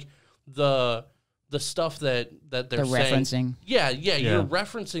 but the stuff that they're referencing. Yeah, you're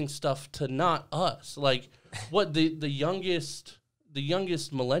referencing stuff to not us. What the youngest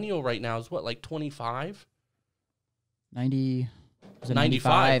millennial right now is what, 25? 90,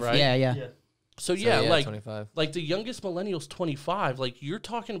 95, right? Yeah. So 25. The youngest millennial's 25. You're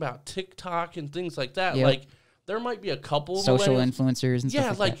talking about TikTok and things like that. Yep. There might be a couple social influencers and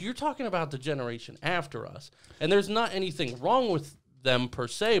stuff like that. You're talking about the generation after us. And there's not anything wrong with them per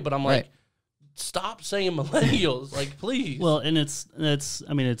se, but I'm stop saying millennials, please. Well, and it's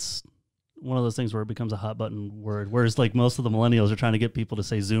one of those things where it becomes a hot button word. Whereas like most of the millennials are trying to get people to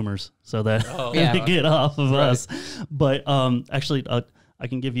say Zoomers so that they get off of us. But actually, I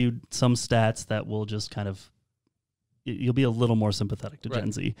can give you some stats that will just kind of, you'll be a little more sympathetic to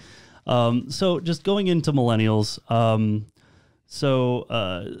Gen Z. So just going into millennials,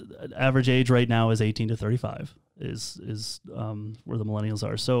 average age right now is 18 to 35 is where the millennials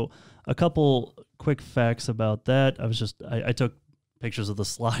are. So a couple quick facts about that. I took pictures of the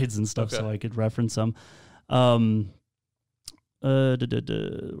slides and stuff so I could reference them. Where's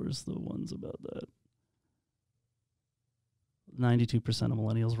the ones about that? 92% of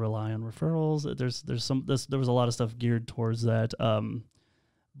millennials rely on referrals. There was a lot of stuff geared towards that.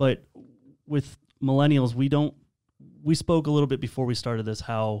 But with millennials, we spoke a little bit before we started this,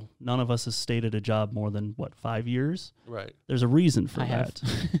 how none of us has stayed at a job more than 5 years. Right. There's a reason for that.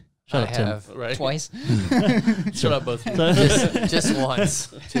 Shut up, Tim. Right. Twice. Shut up, both. just once.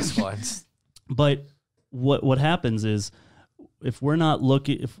 Just once. But what happens is if we're not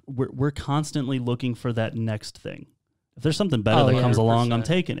looking, if we're constantly looking for that next thing. If there's something better that comes along, I'm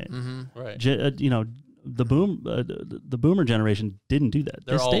taking it. Mm-hmm. Right. The boomer generation didn't do that.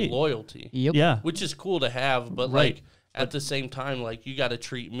 They're all loyalty. Yep. Yeah. Which is cool to have, but like at the same time, like you got to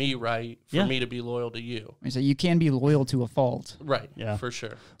treat me right for me to be loyal to you. So you can be loyal to a fault. Right. Yeah. For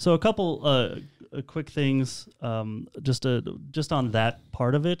sure. So a couple quick things just on that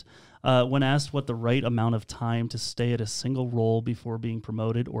part of it. When asked what the right amount of time to stay at a single role before being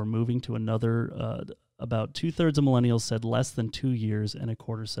promoted or moving to another, about 2/3 of millennials said less than 2 years, and a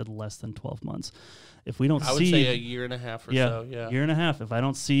quarter said less than 12 months. If we don't I would say a year and a half or so. Yeah. Year and a half. If I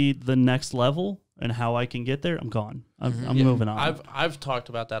don't see the next level and how I can get there, I'm gone. I'm moving on. I've talked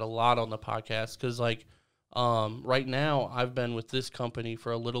about that a lot on the podcast because like right now I've been with this company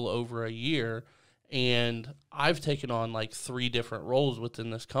for a little over a year, and I've taken on like 3 different roles within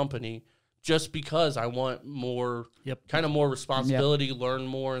this company just because I want more, kind of more responsibility, learn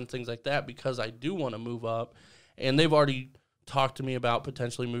more and things like that, because I do want to move up. And they've already talked to me about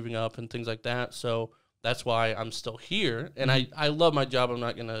potentially moving up and things like that. So that's why I'm still here. And I love my job. I'm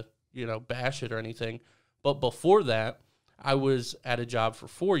not going to, bash it or anything. But before that, I was at a job for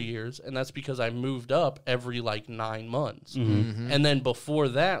 4 years, and that's because I moved up every like 9 months. Mm-hmm. And then before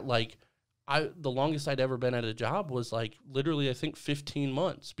that, like, the longest I'd ever been at a job was like literally I think 15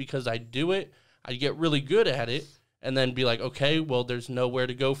 months, because I'd do it, I'd get really good at it, and then be like, okay, well, there's nowhere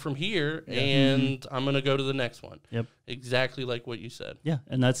to go from here, and I'm going to go to the next one. Yep. Exactly like what you said. Yeah,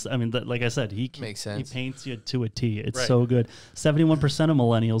 and that's, like I said, makes sense. He paints you to a T. It's so good. 71% of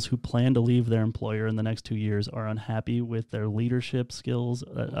millennials who plan to leave their employer in the next 2 years are unhappy with their leadership skills,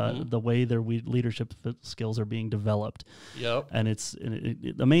 the way their leadership skills are being developed. Yep. And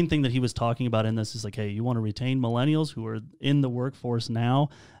the main thing that he was talking about in this is like, hey, you want to retain millennials who are in the workforce now,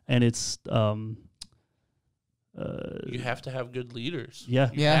 and it's... you have to have good leaders. Yeah.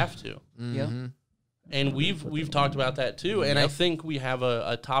 You have to. Mm-hmm. Yeah. And we've talked about that too. And I think we have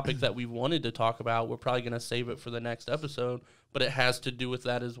a topic that we wanted to talk about. We're probably going to save it for the next episode, but it has to do with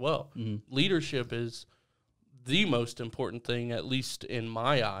that as well. Mm-hmm. Leadership is the most important thing, at least in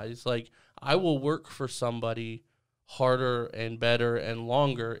my eyes. Like, I will work for somebody harder and better and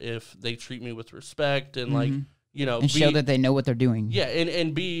longer if they treat me with respect and and show that they know what they're doing. Yeah.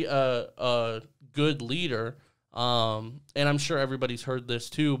 And be a good leader. And I'm sure everybody's heard this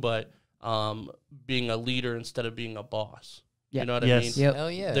too, but being a leader instead of being a boss. Yep. You know what I mean? Yep. Oh,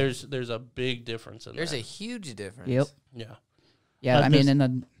 yeah. There's a big difference in There's that. a huge difference. Yep. Yeah. Yeah, I mean, in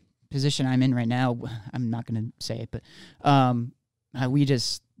the position I'm in right now, I'm not going to say it, but we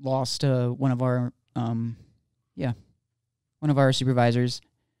just lost one of our supervisors,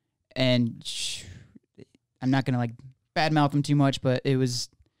 and I'm not going to like badmouth him too much, but it was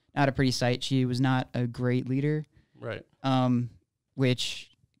not a pretty sight. She was not a great leader, right? Which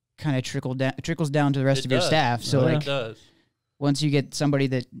kind of trickles down to the rest of your staff. So it does. Once you get somebody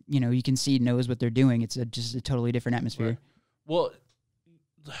that you can see knows what they're doing, it's just a totally different atmosphere. Right. Well,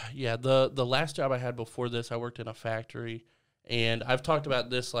 yeah. The last job I had before this, I worked in a factory, and I've talked about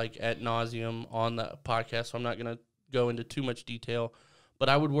this like ad nauseum on the podcast, so I'm not going to go into too much detail. But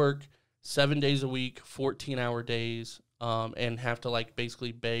I would work 7 days a week, 14-hour days. And have to like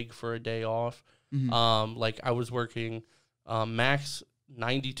basically beg for a day off. Mm-hmm. Like I was working max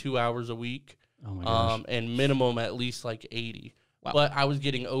 92 hours a week, and minimum at least like 80. Wow. But I was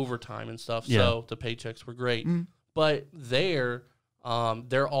getting overtime and stuff, so the paychecks were great. Mm-hmm. But they're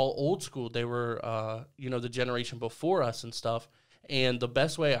all old school. They were the generation before us and stuff. And the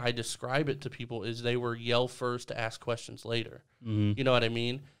best way I describe it to people is they were yell first, ask questions later. Mm-hmm. You know what I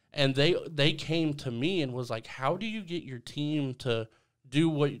mean? And they came to me and was like, how do you get your team to do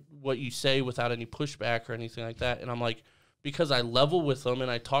what you say without any pushback or anything like that. And I'm like, because I level with them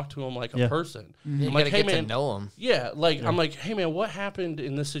and I talk to them like a person. Mm-hmm. I'm like, hey, man, to know them. Yeah, like I'm like, hey man, what happened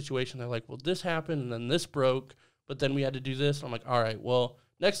in this situation? They're like, well, this happened and then this broke, but then we had to do this. I'm like, all right, well,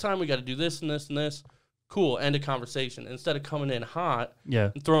 next time we got to do this and this and this. Cool, end of conversation. Instead of coming in hot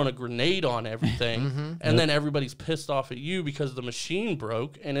and throwing a grenade on everything, and then everybody's pissed off at you because the machine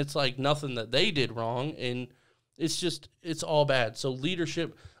broke, and it's like nothing that they did wrong, and it's all bad. So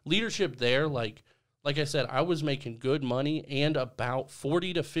leadership there, like I said, I was making good money and about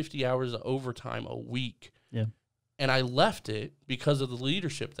 40 to 50 hours of overtime a week. Yeah. And I left it because of the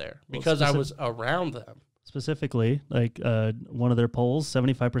leadership there, because I was around them. Specifically, like one of their polls,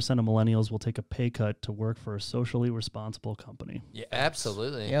 75% of millennials will take a pay cut to work for a socially responsible company. Yeah,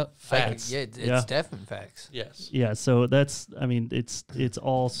 absolutely. Yep. Facts. It's definite facts. Yes. Yeah, so that's, I mean, it's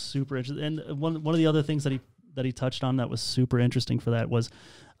all super interesting. And one of the other things that he touched on that was super interesting for that was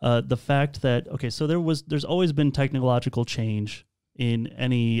the fact that, okay, so there's always been technological change in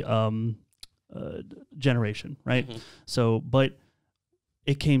any generation, right? Mm-hmm. So, but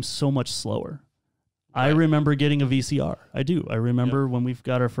it came so much slower. Right. I remember getting a VCR. I do. I remember when we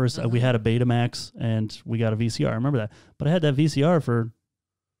got our first, we had a Betamax and we got a VCR. I remember that. But I had that VCR for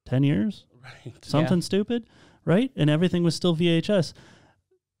 10 years. Right. Something stupid, right? And everything was still VHS.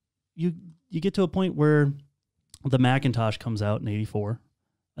 You get to a point where the Macintosh comes out in '84.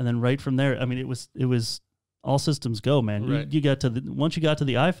 And then right from there, I mean, it was all systems go, man. Right. You got to once you got to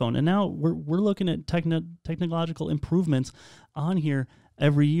the iPhone, and now we're looking at technological improvements on here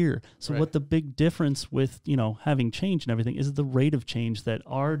every year. So what the big difference with, having change and everything is the rate of change that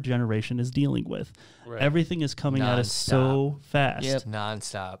our generation is dealing with. Right. Everything is coming at us so fast. Yep.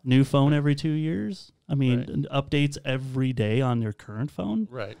 Nonstop. New phone every 2 years. I mean, updates every day on your current phone.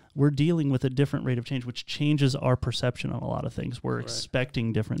 Right. We're dealing with a different rate of change, which changes our perception on a lot of things. We're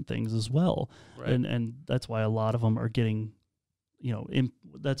expecting different things as well. Right. And that's why a lot of them are getting,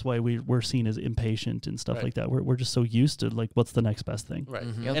 that's why we're seen as impatient and stuff like that. We're just so used to, like, what's the next best thing. Right.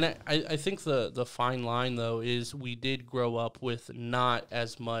 Mm-hmm. Yep. And I think the fine line, though, is we did grow up with not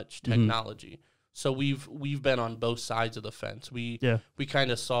as much technology. Mm-hmm. So we've been on both sides of the fence. We kind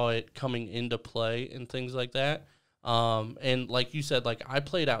of saw it coming into play and things like that. And like you said, like I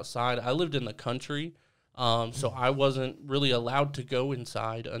played outside. I lived in the country, so I wasn't really allowed to go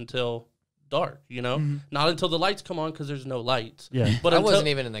inside until dark, not until the lights come on because there's no lights. Yeah, but I wasn't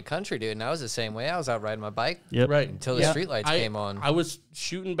even in the country, dude, and I was the same way. I was out riding my bike, until the street lights came on. I was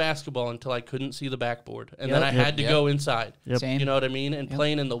shooting basketball until I couldn't see the backboard, and then I had to go inside. Same. You know what I mean? And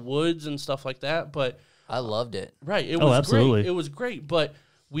playing in the woods and stuff like that. But I loved it. Right, it was great. It was great, but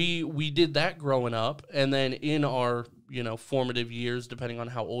we did that growing up, and then in our formative years, depending on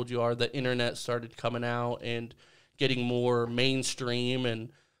how old you are, the internet started coming out and getting more mainstream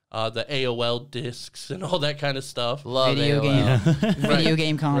and. The AOL discs and all that kind of stuff. Love video game, video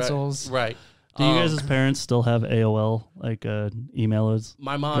game consoles. Right. Do you guys as parents still have AOL emailers?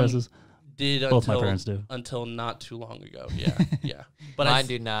 My mom did. Both my parents do until not too long ago. Yeah, yeah. But mine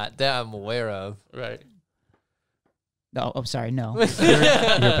do not. That I'm aware of. Right. No, I'm sorry. No. your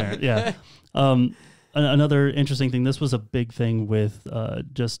parent. Yeah. Another interesting thing. This was a big thing with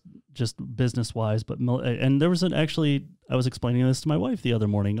just business wise, and there was I was explaining this to my wife the other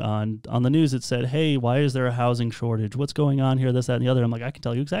morning on the news. It said, hey, why is there a housing shortage? What's going on here? This, that, and the other. I'm like, I can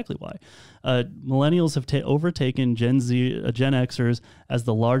tell you exactly why. Millennials have overtaken Gen Xers as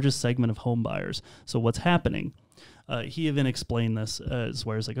the largest segment of home buyers. So what's happening? He even explained this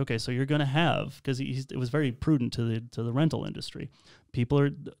where it's like, okay, so you're going to have, because it was very prudent to the rental industry. People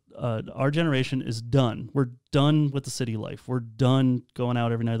are, our generation is done. We're done with the city life. We're done going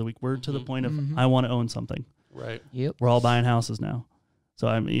out every night of the week. We're to the point of, I want to own something. Right. Yep. We're all buying houses now. So,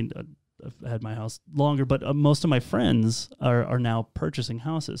 I mean, I've had my house longer, but most of my friends are now purchasing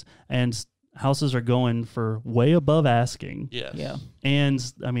houses, and houses are going for way above asking. Yes. Yeah. And,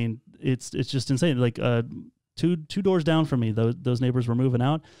 I mean, it's just insane. Like, two doors down from me, those neighbors were moving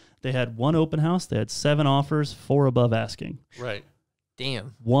out. They had one open house. They had 7 offers, 4 above asking. Right.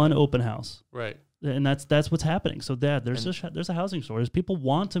 Damn. One open house. Right. And that's what's happening. So there's a housing shortage. People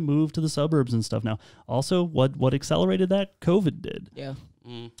want to move to the suburbs and stuff now. Also, what accelerated that? COVID did. Yeah.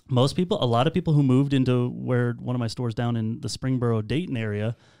 A lot of people who moved into where one of my stores down in the Springboro, Dayton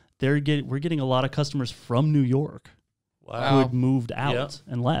area, we're getting a lot of customers from New York who had moved out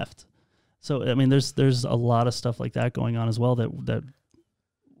and left. So I mean, there's a lot of stuff like that going on as well that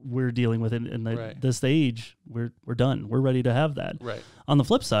we're dealing with in this age. We're done. We're ready to have that. Right. On the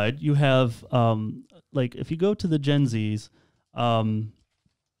flip side, you have like if you go to the Gen Zs, I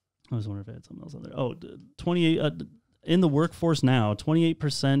was wondering if I had something else on there. 28. in the workforce now,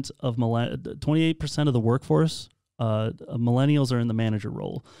 28% of 28% of the workforce millennials are in the manager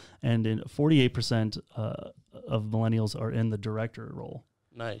role, and 48% of millennials are in the director role.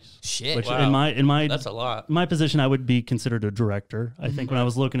 Nice. Shit. Which Wow. in my That's a lot. In my position, I would be considered a director. I think when I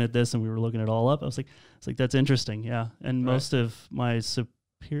was looking at this and we were looking it all up, I was like, it's like, that's interesting. Yeah. And most of my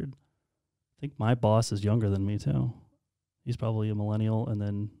superior, I think my boss is younger than me too. He's probably a millennial. And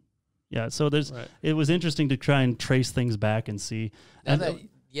then, yeah. So it was interesting to try and trace things back and see. Now that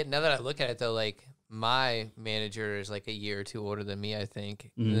I look at it though, like my manager is like a year or two older than me, I think.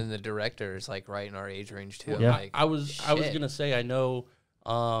 And then the director is like right in our age range too. Yeah. Like, I was going to say, I know,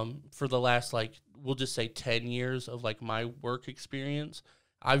 for the last, like, we'll just say 10 years of like my work experience,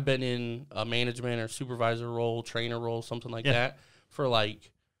 I've been in a management or supervisor role, trainer role, something like that for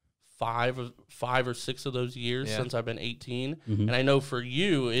like 5 or 6 of those years since I've been 18. And I know for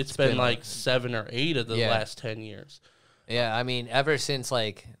you, it's been like 7 or 8 of the last 10 years. Yeah. I mean, ever since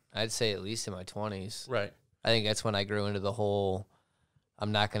like, I'd say at least in my 20s. Right. I think that's when I grew into the whole,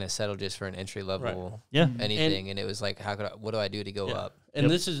 I'm not going to settle just for an entry level anything. And it was like, what do I do to go up? And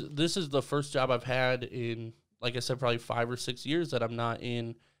this is the first job I've had in, like I said, probably 5 or 6 years that I'm not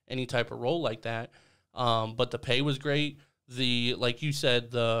in any type of role like that. But the pay was great. Like you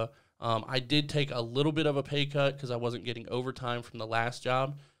said, I did take a little bit of a pay cut because I wasn't getting overtime from the last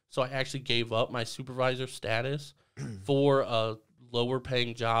job. So I actually gave up my supervisor status for a lower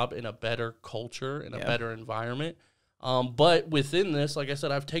paying job in a better culture and a better environment. But within this, like I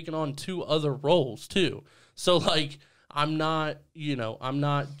said, I've taken on 2 other roles too. So like, I'm not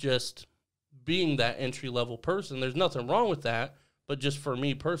just being that entry level person. There's nothing wrong with that. But just for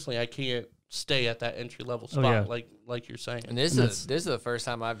me personally, I can't stay at that entry level spot like you're saying. And this is the first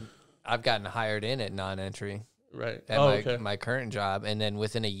time I've gotten hired in at non-entry. Right. At my current job. And then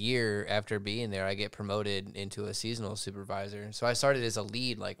within a year after being there, I get promoted into a seasonal supervisor. So I started as a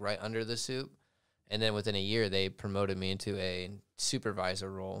lead, like right under the soup. And then within a year, they promoted me into a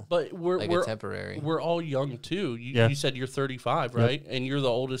supervisor role. But we're temporary. We're all young too. You said you're 35, right? And you're the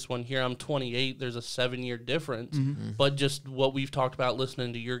oldest one here. I'm 28. There's a 7-year difference. But just what we've talked about,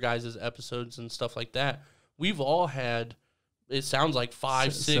 listening to your guys' episodes and stuff like that, we've all had, it sounds like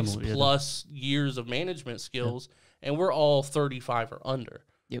 5, 6 plus years of management skills, and we're all 35 or under.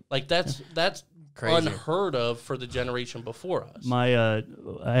 Yep. Like that's crazy. Unheard of for the generation before us. I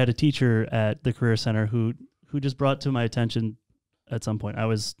had a teacher at the Career Center who just brought to my attention at some point. I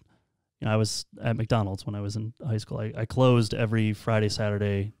was at McDonald's when I was in high school. I closed every Friday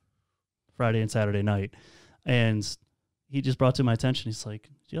and Saturday night, and he just brought to my attention. He's like,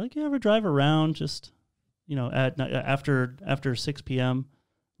 "Do you ever drive around just, after 6 p.m.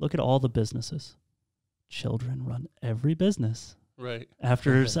 Look at all the businesses. Children run every business." Right.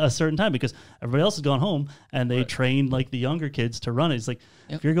 After a certain time, because everybody else has gone home and they train like the younger kids to run it. It's like,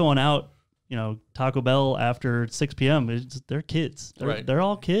 if you're going out, Taco Bell after 6 p.m., they're kids. They're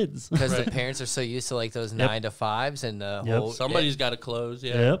all kids. Because the parents are so used to like those 9 to 5s and the whole. Somebody's got to close.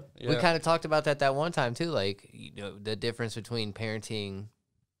 Yeah. Yep. We kind of talked about that one time too. Like, the difference between parenting,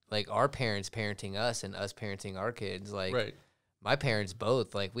 like our parents parenting us and us parenting our kids. Like, my parents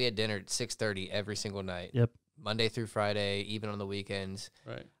both, like, we had dinner at 6:30 every single night. Yep. Monday through Friday, even on the weekends.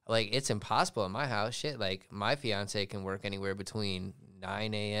 Right. Like, it's impossible in my house. Shit, like, my fiance can work anywhere between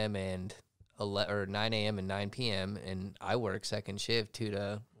 9 a.m. and 9 a.m. and 9 p.m., and I work second shift 2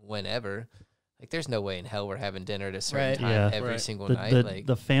 to whenever. Like, there's no way in hell we're having dinner at a certain time every single night.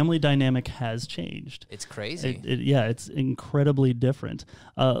 The family dynamic has changed. It's crazy. It's incredibly different.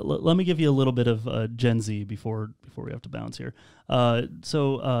 Let me give you a little bit of Gen Z before we have to bounce here.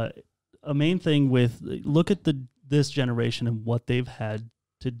 A main thing with, look at this generation and what they've had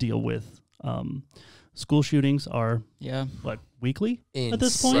to deal with. School shootings are weekly Insane. At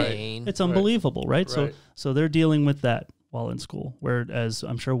this point. It's unbelievable, right? So they're dealing with that while in school. Whereas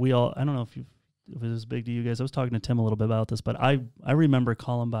I'm sure we all, I don't know if it was big to you guys. I was talking to Tim a little bit about this, but I remember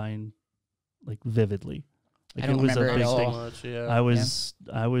Columbine like vividly. Like, I don't remember it at all. Much, yeah. I was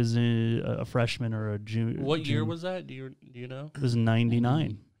a freshman or a junior. What year was that? Do you know? It was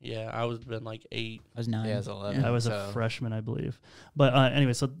 99. Yeah, I was been like 8. I was 9. Yeah, I was 11. I was a freshman, I believe. But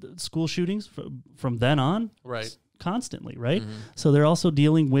anyway, so school shootings from then on, constantly, right? So they're also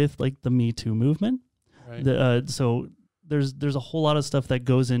dealing with like the Me Too movement. Right. So there's a whole lot of stuff that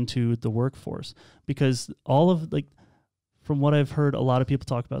goes into the workforce, because all of, like, from what I've heard, a lot of people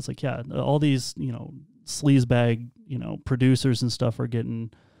talk about, it's like, all these sleazebag producers and stuff are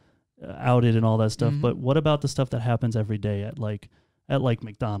getting outed and all that stuff. But what about the stuff that happens every day at at like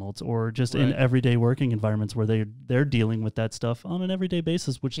McDonald's or just in everyday working environments where they're dealing with that stuff on an everyday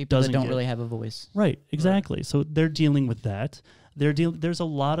basis, which people doesn't that don't really have a voice. Right, exactly. So they're dealing with that. There's a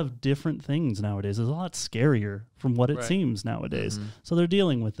lot of different things nowadays. It's a lot scarier from what it seems nowadays. So they're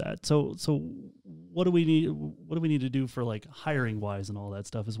dealing with that. So what do we need? What do we need to do for like hiring wise and all that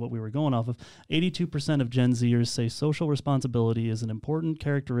stuff is what we were going off of. 82% of Gen Zers say social responsibility is an important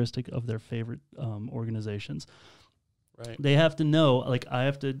characteristic of their favorite organizations. Right. They have to know, like I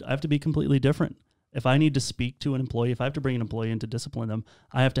have to be completely different. If I need to speak to an employee, if I have to bring an employee in to discipline them,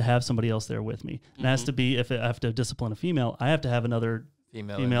 I have to have somebody else there with me. It has to be, if I have to discipline a female, I have to have another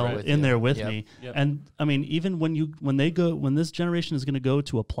female in there with me. Yep. And I mean, even when this generation is going to go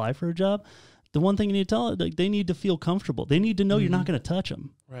to apply for a job, the one thing you need to tell them, they need to feel comfortable. They need to know you're not going to touch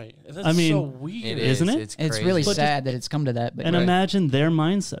them. Right. That's so weird, isn't it? It's really sad that it's come to that. But and imagine their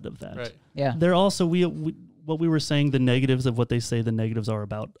mindset of that. Right. Yeah. They're also what we were saying, the negatives of what they say the negatives are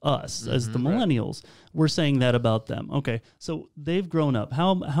about us as the millennials. We're saying that about them. Okay, so they've grown up.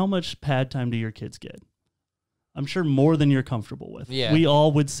 How much pad time do your kids get? I'm sure more than you're comfortable with. Yeah. We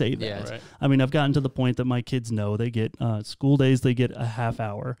all would say that. Yeah. Right. I mean, I've gotten to the point that my kids know they get school days, they get a half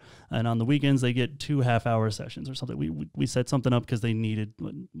hour, and on the weekends they get 2 half-hour sessions or something. We set something up because they needed.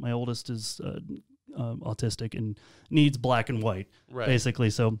 My oldest is autistic and needs black and white,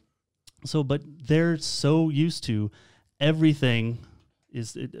 basically. So, but they're so used to everything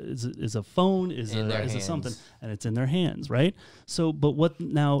is a phone, is a something, and it's in their hands, right? So, but what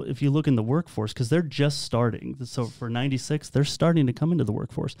now, if you look in the workforce, because they're just starting, so for 96, they're starting to come into the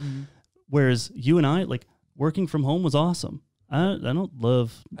workforce. Whereas you and I, like, working from home was awesome. I don't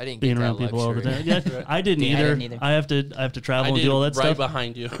love being around people all the time. Yeah, I didn't either. I have to travel and do all that stuff. Right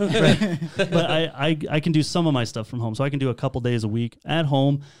behind you. But I can do some of my stuff from home, so I can do a couple days a week at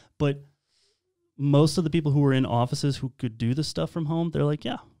home, but most of the people who were in offices who could do the stuff from home, they're like,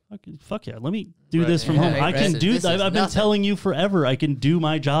 yeah, fuck yeah, let me do this from home. I can do that. I've been telling you forever, I can do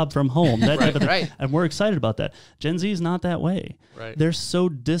my job from home. That type of thing. And we're excited about that. Gen Z is not that way. Right. They're so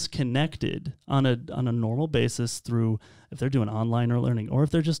disconnected on a normal basis through, if they're doing online or learning, or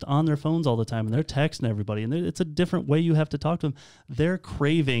if they're just on their phones all the time and they're texting everybody, and it's a different way you have to talk to them. They're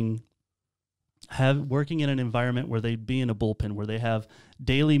craving working in an environment where they be in a bullpen, where they have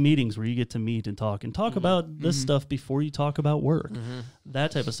daily meetings where you get to meet and talk about this stuff before you talk about work,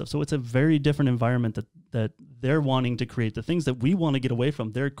 that type of stuff. So it's a very different environment that they're wanting to create. The things that we want to get away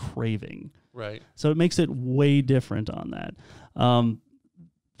from, they're craving. Right. So it makes it way different on that.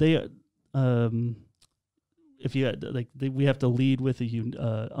 We have to lead with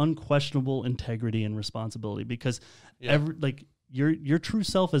unquestionable integrity and responsibility, because your true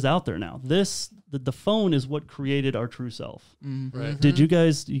self is out there now. The phone is what created our true self. Right. Did you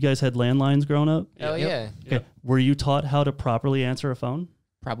guys had landlines growing up? Oh yeah. Okay. Yep. Were you taught how to properly answer a phone?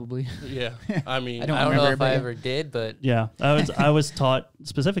 Probably. Yeah. I mean, I don't know if I ever did, but yeah, I was taught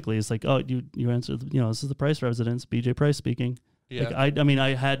specifically. It's like, oh, you answer. This is the Price residence. BJ Price speaking. Yeah. Like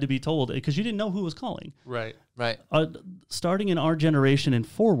I had to be told, because you didn't know who was calling. Right. Right. Starting in our generation and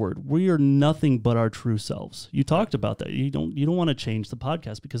forward, we are nothing but our true selves. You talked about that. You don't want to change the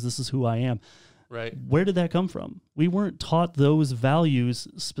podcast because this is who I am. Right. Where did that come from? We weren't taught those values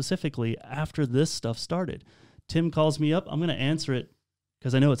specifically after this stuff started. Tim calls me up. I'm going to answer it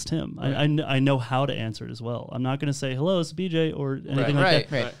because I know it's Tim. Right. I know how to answer it as well. I'm not going to say, hello, it's BJ or anything like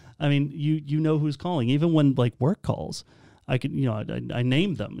that. Right. I mean, you know who's calling. Even when like work calls, I can, I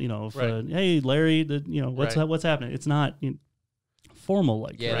name them, hey, Larry, what's happening? It's not formal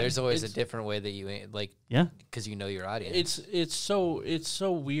like that. Yeah, there's always a different way that you because you know your audience. It's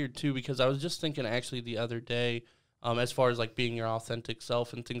so weird too, because I was just thinking actually the other day, as far as like being your authentic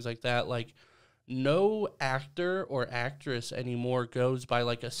self and things like that, like no actor or actress anymore goes by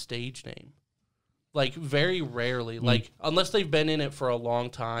like a stage name. Like, very rarely. Like, unless they've been in it for a long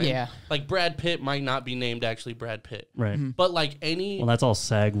time. Yeah. Like, Brad Pitt might not be named actually Brad Pitt. Right. But, like, any... Well, that's all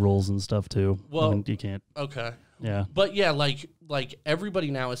SAG rules and stuff, too. Well... I mean, you can't... Okay. Yeah. But, yeah, like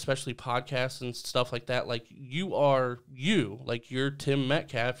everybody now, especially podcasts and stuff like that, like, you are you. Like, you're Tim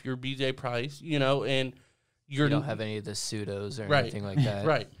Metcalf, you're BJ Price, and you don't have any of the pseudos or anything like that.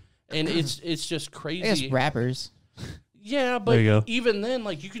 Right. And it's just crazy. I guess rappers... Yeah, but even then,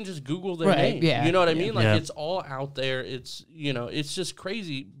 like, you can just Google their name. Yeah. You know what I mean? Like, it's all out there. It's, it's just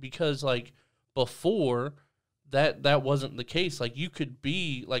crazy because, like, before that wasn't the case. Like, you could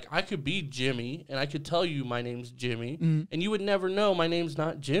be, like, I could be Jimmy, and I could tell you my name's Jimmy, and you would never know my name's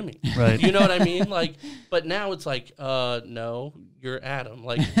not Jimmy. Right. You know what I mean? Like, but now it's like, no, you're Adam.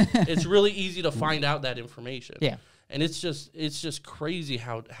 Like, it's really easy to find out that information. Yeah. And it's just crazy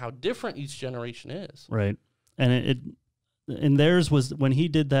how different each generation is. Right. And and theirs was when he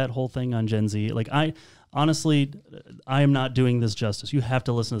did that whole thing on Gen Z. Like honestly, I am not doing this justice. You have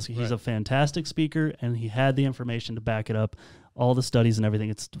to listen to this. He's a fantastic speaker, and he had the information to back it up, all the studies and everything.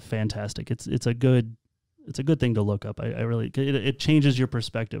 It's fantastic. It's a good thing to look up. I really, it changes your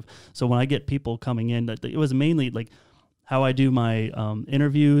perspective. So when I get people coming in, it was mainly like how I do my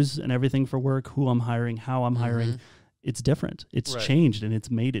interviews and everything for work, who I'm hiring, how I'm hiring. It's different. It's changed, and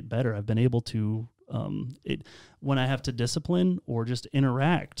it's made it better. I've been able to, when I have to discipline or just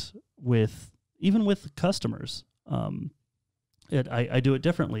interact with, even with customers, I do it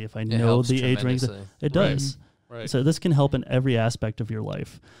differently. If I know the age range, it does. Right. So this can help in every aspect of your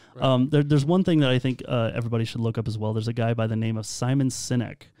life. Right. There's one thing that I think everybody should look up as well. There's a guy by the name of Simon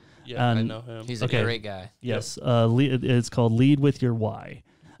Sinek. Yeah, I know him. He's a great guy. Yes. It's called Lead With Your Why.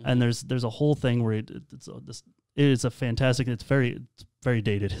 And there's a whole thing where it's a fantastic, it's very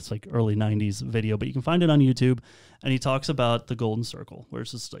dated. It's like early 90s video, but you can find it on YouTube. And he talks about the golden circle, where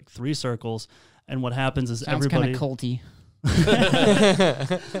it's just like 3 circles. And what happens is everybody... Sounds kind of culty.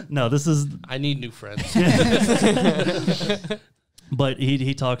 No, this is... I need new friends. But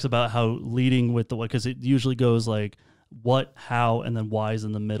he talks about how leading with the what, because it usually goes like what, how, and then why is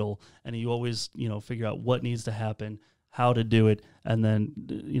in the middle. And you always, figure out what needs to happen, how to do it, and then,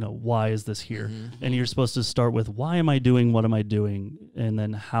 why is this here? And you're supposed to start with why am I doing what am I doing? And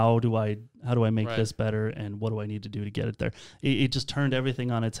then how do I make this better? And what do I need to do to get it there? It just turned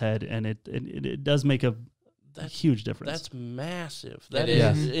everything on its head, and it does make a huge difference. That's massive. That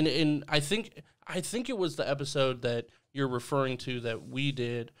is. And I think it was the episode that you're referring to that we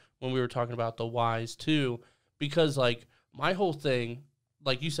did when we were talking about the whys too, because like my whole thing,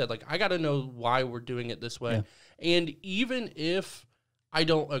 like you said, like I got to know why we're doing it this way. Yeah. And even if I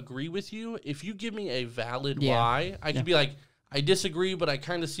don't agree with you, if you give me a valid why, I can be like, I disagree, but I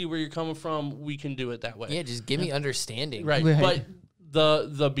kind of see where you're coming from. We can do it that way. Yeah, just give me understanding. Right. But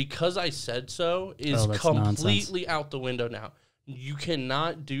the because I said so is completely out the window now. You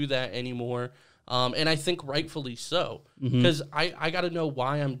cannot do that anymore. And I think rightfully so, because I got to know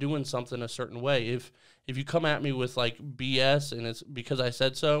why I'm doing something a certain way. If you come at me with like BS and it's because I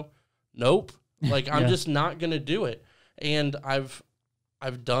said so, nope. Like I'm just not going to do it. And I've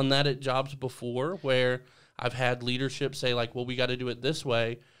done that at jobs before where I've had leadership say like, well, we got to do it this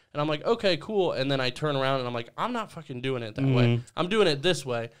way. And I'm like, okay, cool. And then I turn around and I'm like, I'm not fucking doing it that way. I'm doing it this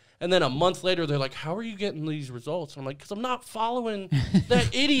way. And then a month later, they're like, how are you getting these results? And I'm like, because I'm not following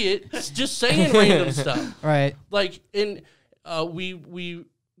that idiot just saying random stuff. Right. Like, and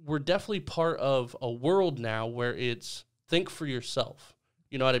we're definitely part of a world now where it's think for yourself.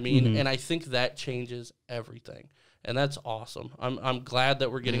 You know what I mean? And I think that changes everything. And that's awesome. I'm glad that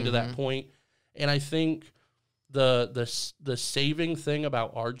we're getting to that point. And I think the saving thing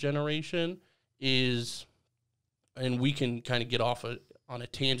about our generation is, and we can kind of get off on a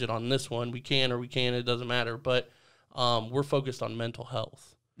tangent on this one. We can, it doesn't matter. But we're focused on mental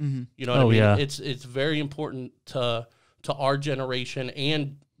health. You know what I mean? Yeah. It's very important to our generation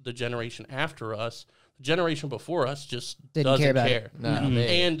and the generation after us. The generation before us just doesn't care. No,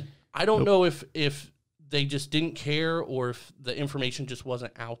 and I don't know if they just didn't care or if the information just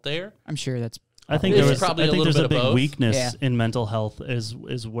wasn't out there. I'm sure that's... I think there's a big weakness in mental health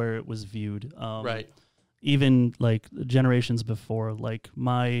is where it was viewed. Right. Even like generations before, like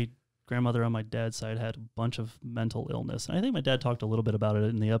my grandmother on my dad's side had a bunch of mental illness. And I think my dad talked a little bit about it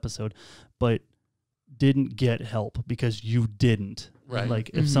in the episode, but didn't get help because you didn't. Right.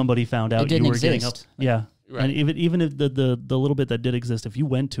 Like if somebody found out you were getting help. Yeah. Right. And even if the little bit that did exist, if you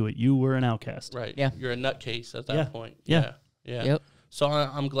went to it, you were an outcast. Right. Yeah. You're a nutcase at that point. Yeah. Yep. So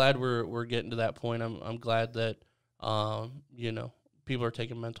I'm glad we're getting to that point. I'm glad that people are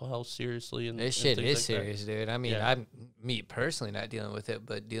taking mental health seriously. And this shit is serious, dude. I mean, I'm me personally not dealing with it,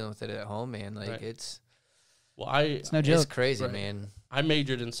 but dealing with it at home, man. Like it's no joke. It's crazy, man. I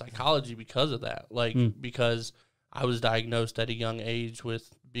majored in psychology because of that. Like because I was diagnosed at a young age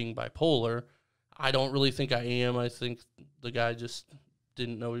with being bipolar. I don't really think I am. I think the guy just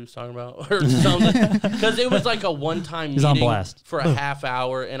didn't know what he was talking about or something. Because it was like a one-time meeting on blast for a half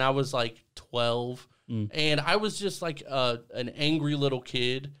hour, and I was like 12. And I was just like an angry little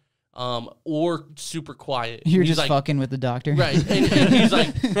kid or super quiet. You're just like, fucking with the doctor. Right. And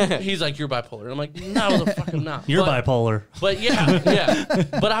he's like, you're bipolar. And I'm like, no, the fuck I'm not. You're bipolar. But yeah.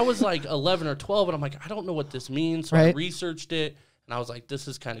 But I was like 11 or 12, and I'm like, I don't know what this means. So I researched it, and I was like, this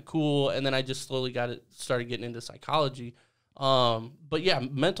is kind of cool. And then I just slowly started getting into psychology. But yeah,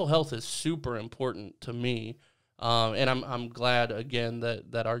 mental health is super important to me. And I'm glad again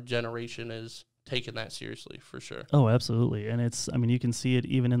that our generation is taking that seriously for sure. Oh, absolutely. And you can see it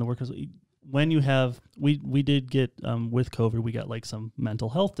even in the workers. when you have, we did get, with COVID, we got like some mental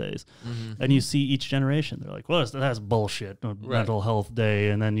health days. And you see each generation, they're like, well, that's bullshit, mental health day.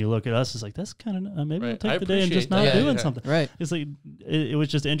 And then you look at us, it's like, that's kind of, maybe we'll take the day and just not doing something. Right. It's like, it was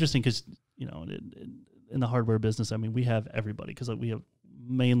just interesting because, you know, in the hardware business, I mean, we have everybody because we have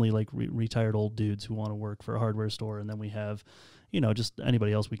mainly like retired old dudes who want to work for a hardware store. And then we have, you know, just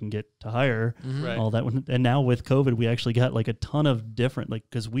anybody else we can get to hire, all that. And now with COVID, we actually got like a ton of different, like,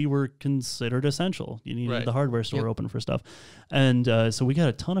 because we were considered essential. You needed the hardware store open for stuff. And so we got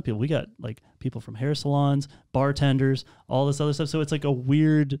a ton of people. We got like people from hair salons, bartenders, all this other stuff. So it's like a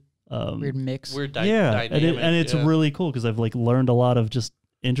weird mix. Weird dynamic. And it's really cool because I've like learned a lot of just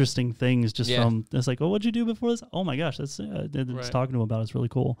interesting things just from, it's like, oh, what'd you do before this? Oh my gosh, that's just talking to them about it's really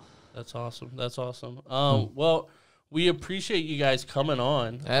cool. That's awesome. Well, we appreciate you guys coming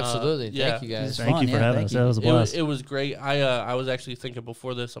on. Absolutely. Thank you guys. Thank you for having us. That was a blast. It was great. I was actually thinking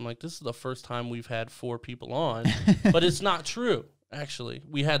before this, I'm like, this is the first time we've had 4 people on, but it's not true. Actually,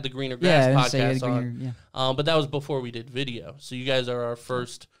 we had the Greener Grass podcast on, but that was before we did video. So you guys are our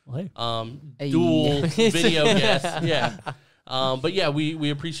first dual video guests. Yeah. But yeah, we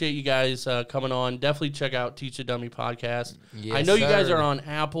appreciate you guys coming on. Definitely check out Teach a Dummy podcast. Yes, I know you guys are on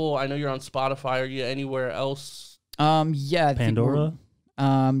Apple. I know you're on Spotify. Are you anywhere else? Yeah. Pandora?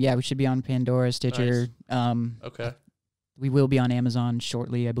 We should be on Pandora, Stitcher. Nice. Okay. We will be on Amazon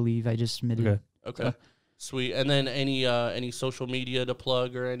shortly, I believe. I just submitted. Okay. So. Sweet. And then any social media to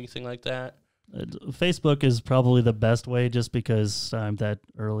plug or anything like that? Facebook is probably the best way just because I'm that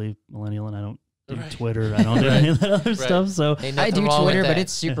early millennial and I don't do Twitter. I don't do any of that other stuff. So I do Twitter, but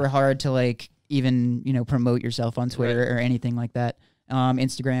it's super hard to like even, you know, promote yourself on Twitter or anything like that.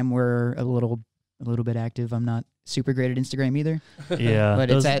 Instagram, we're a little bit active. I'm not super great at Instagram either. Yeah.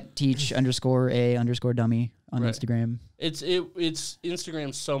 But it's at teach_a_dummy on Instagram. It's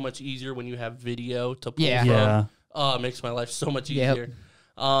Instagram's so much easier when you have video to pull from. Yeah. Oh, it makes my life so much easier.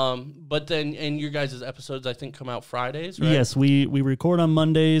 But then, and your guys' episodes, I think, come out Fridays, right? Yes, we record on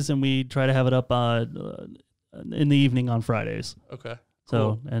Mondays, and we try to have it up in the evening on Fridays. Okay.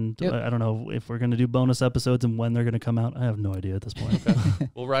 So, and I don't know if we're going to do bonus episodes and when they're going to come out. I have no idea at this point. Okay.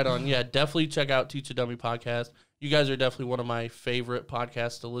 Well, right on. Yeah, definitely check out Teach a Dummy podcast. You guys are definitely one of my favorite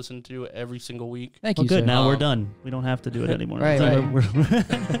podcasts to listen to every single week. Thank you, good. Sir. Now we're done. We don't have to do it anymore. Right.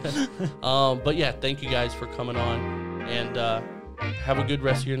 But yeah, thank you guys for coming on, and have a good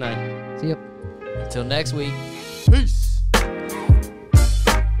rest of your night. See you. Until next week. Peace.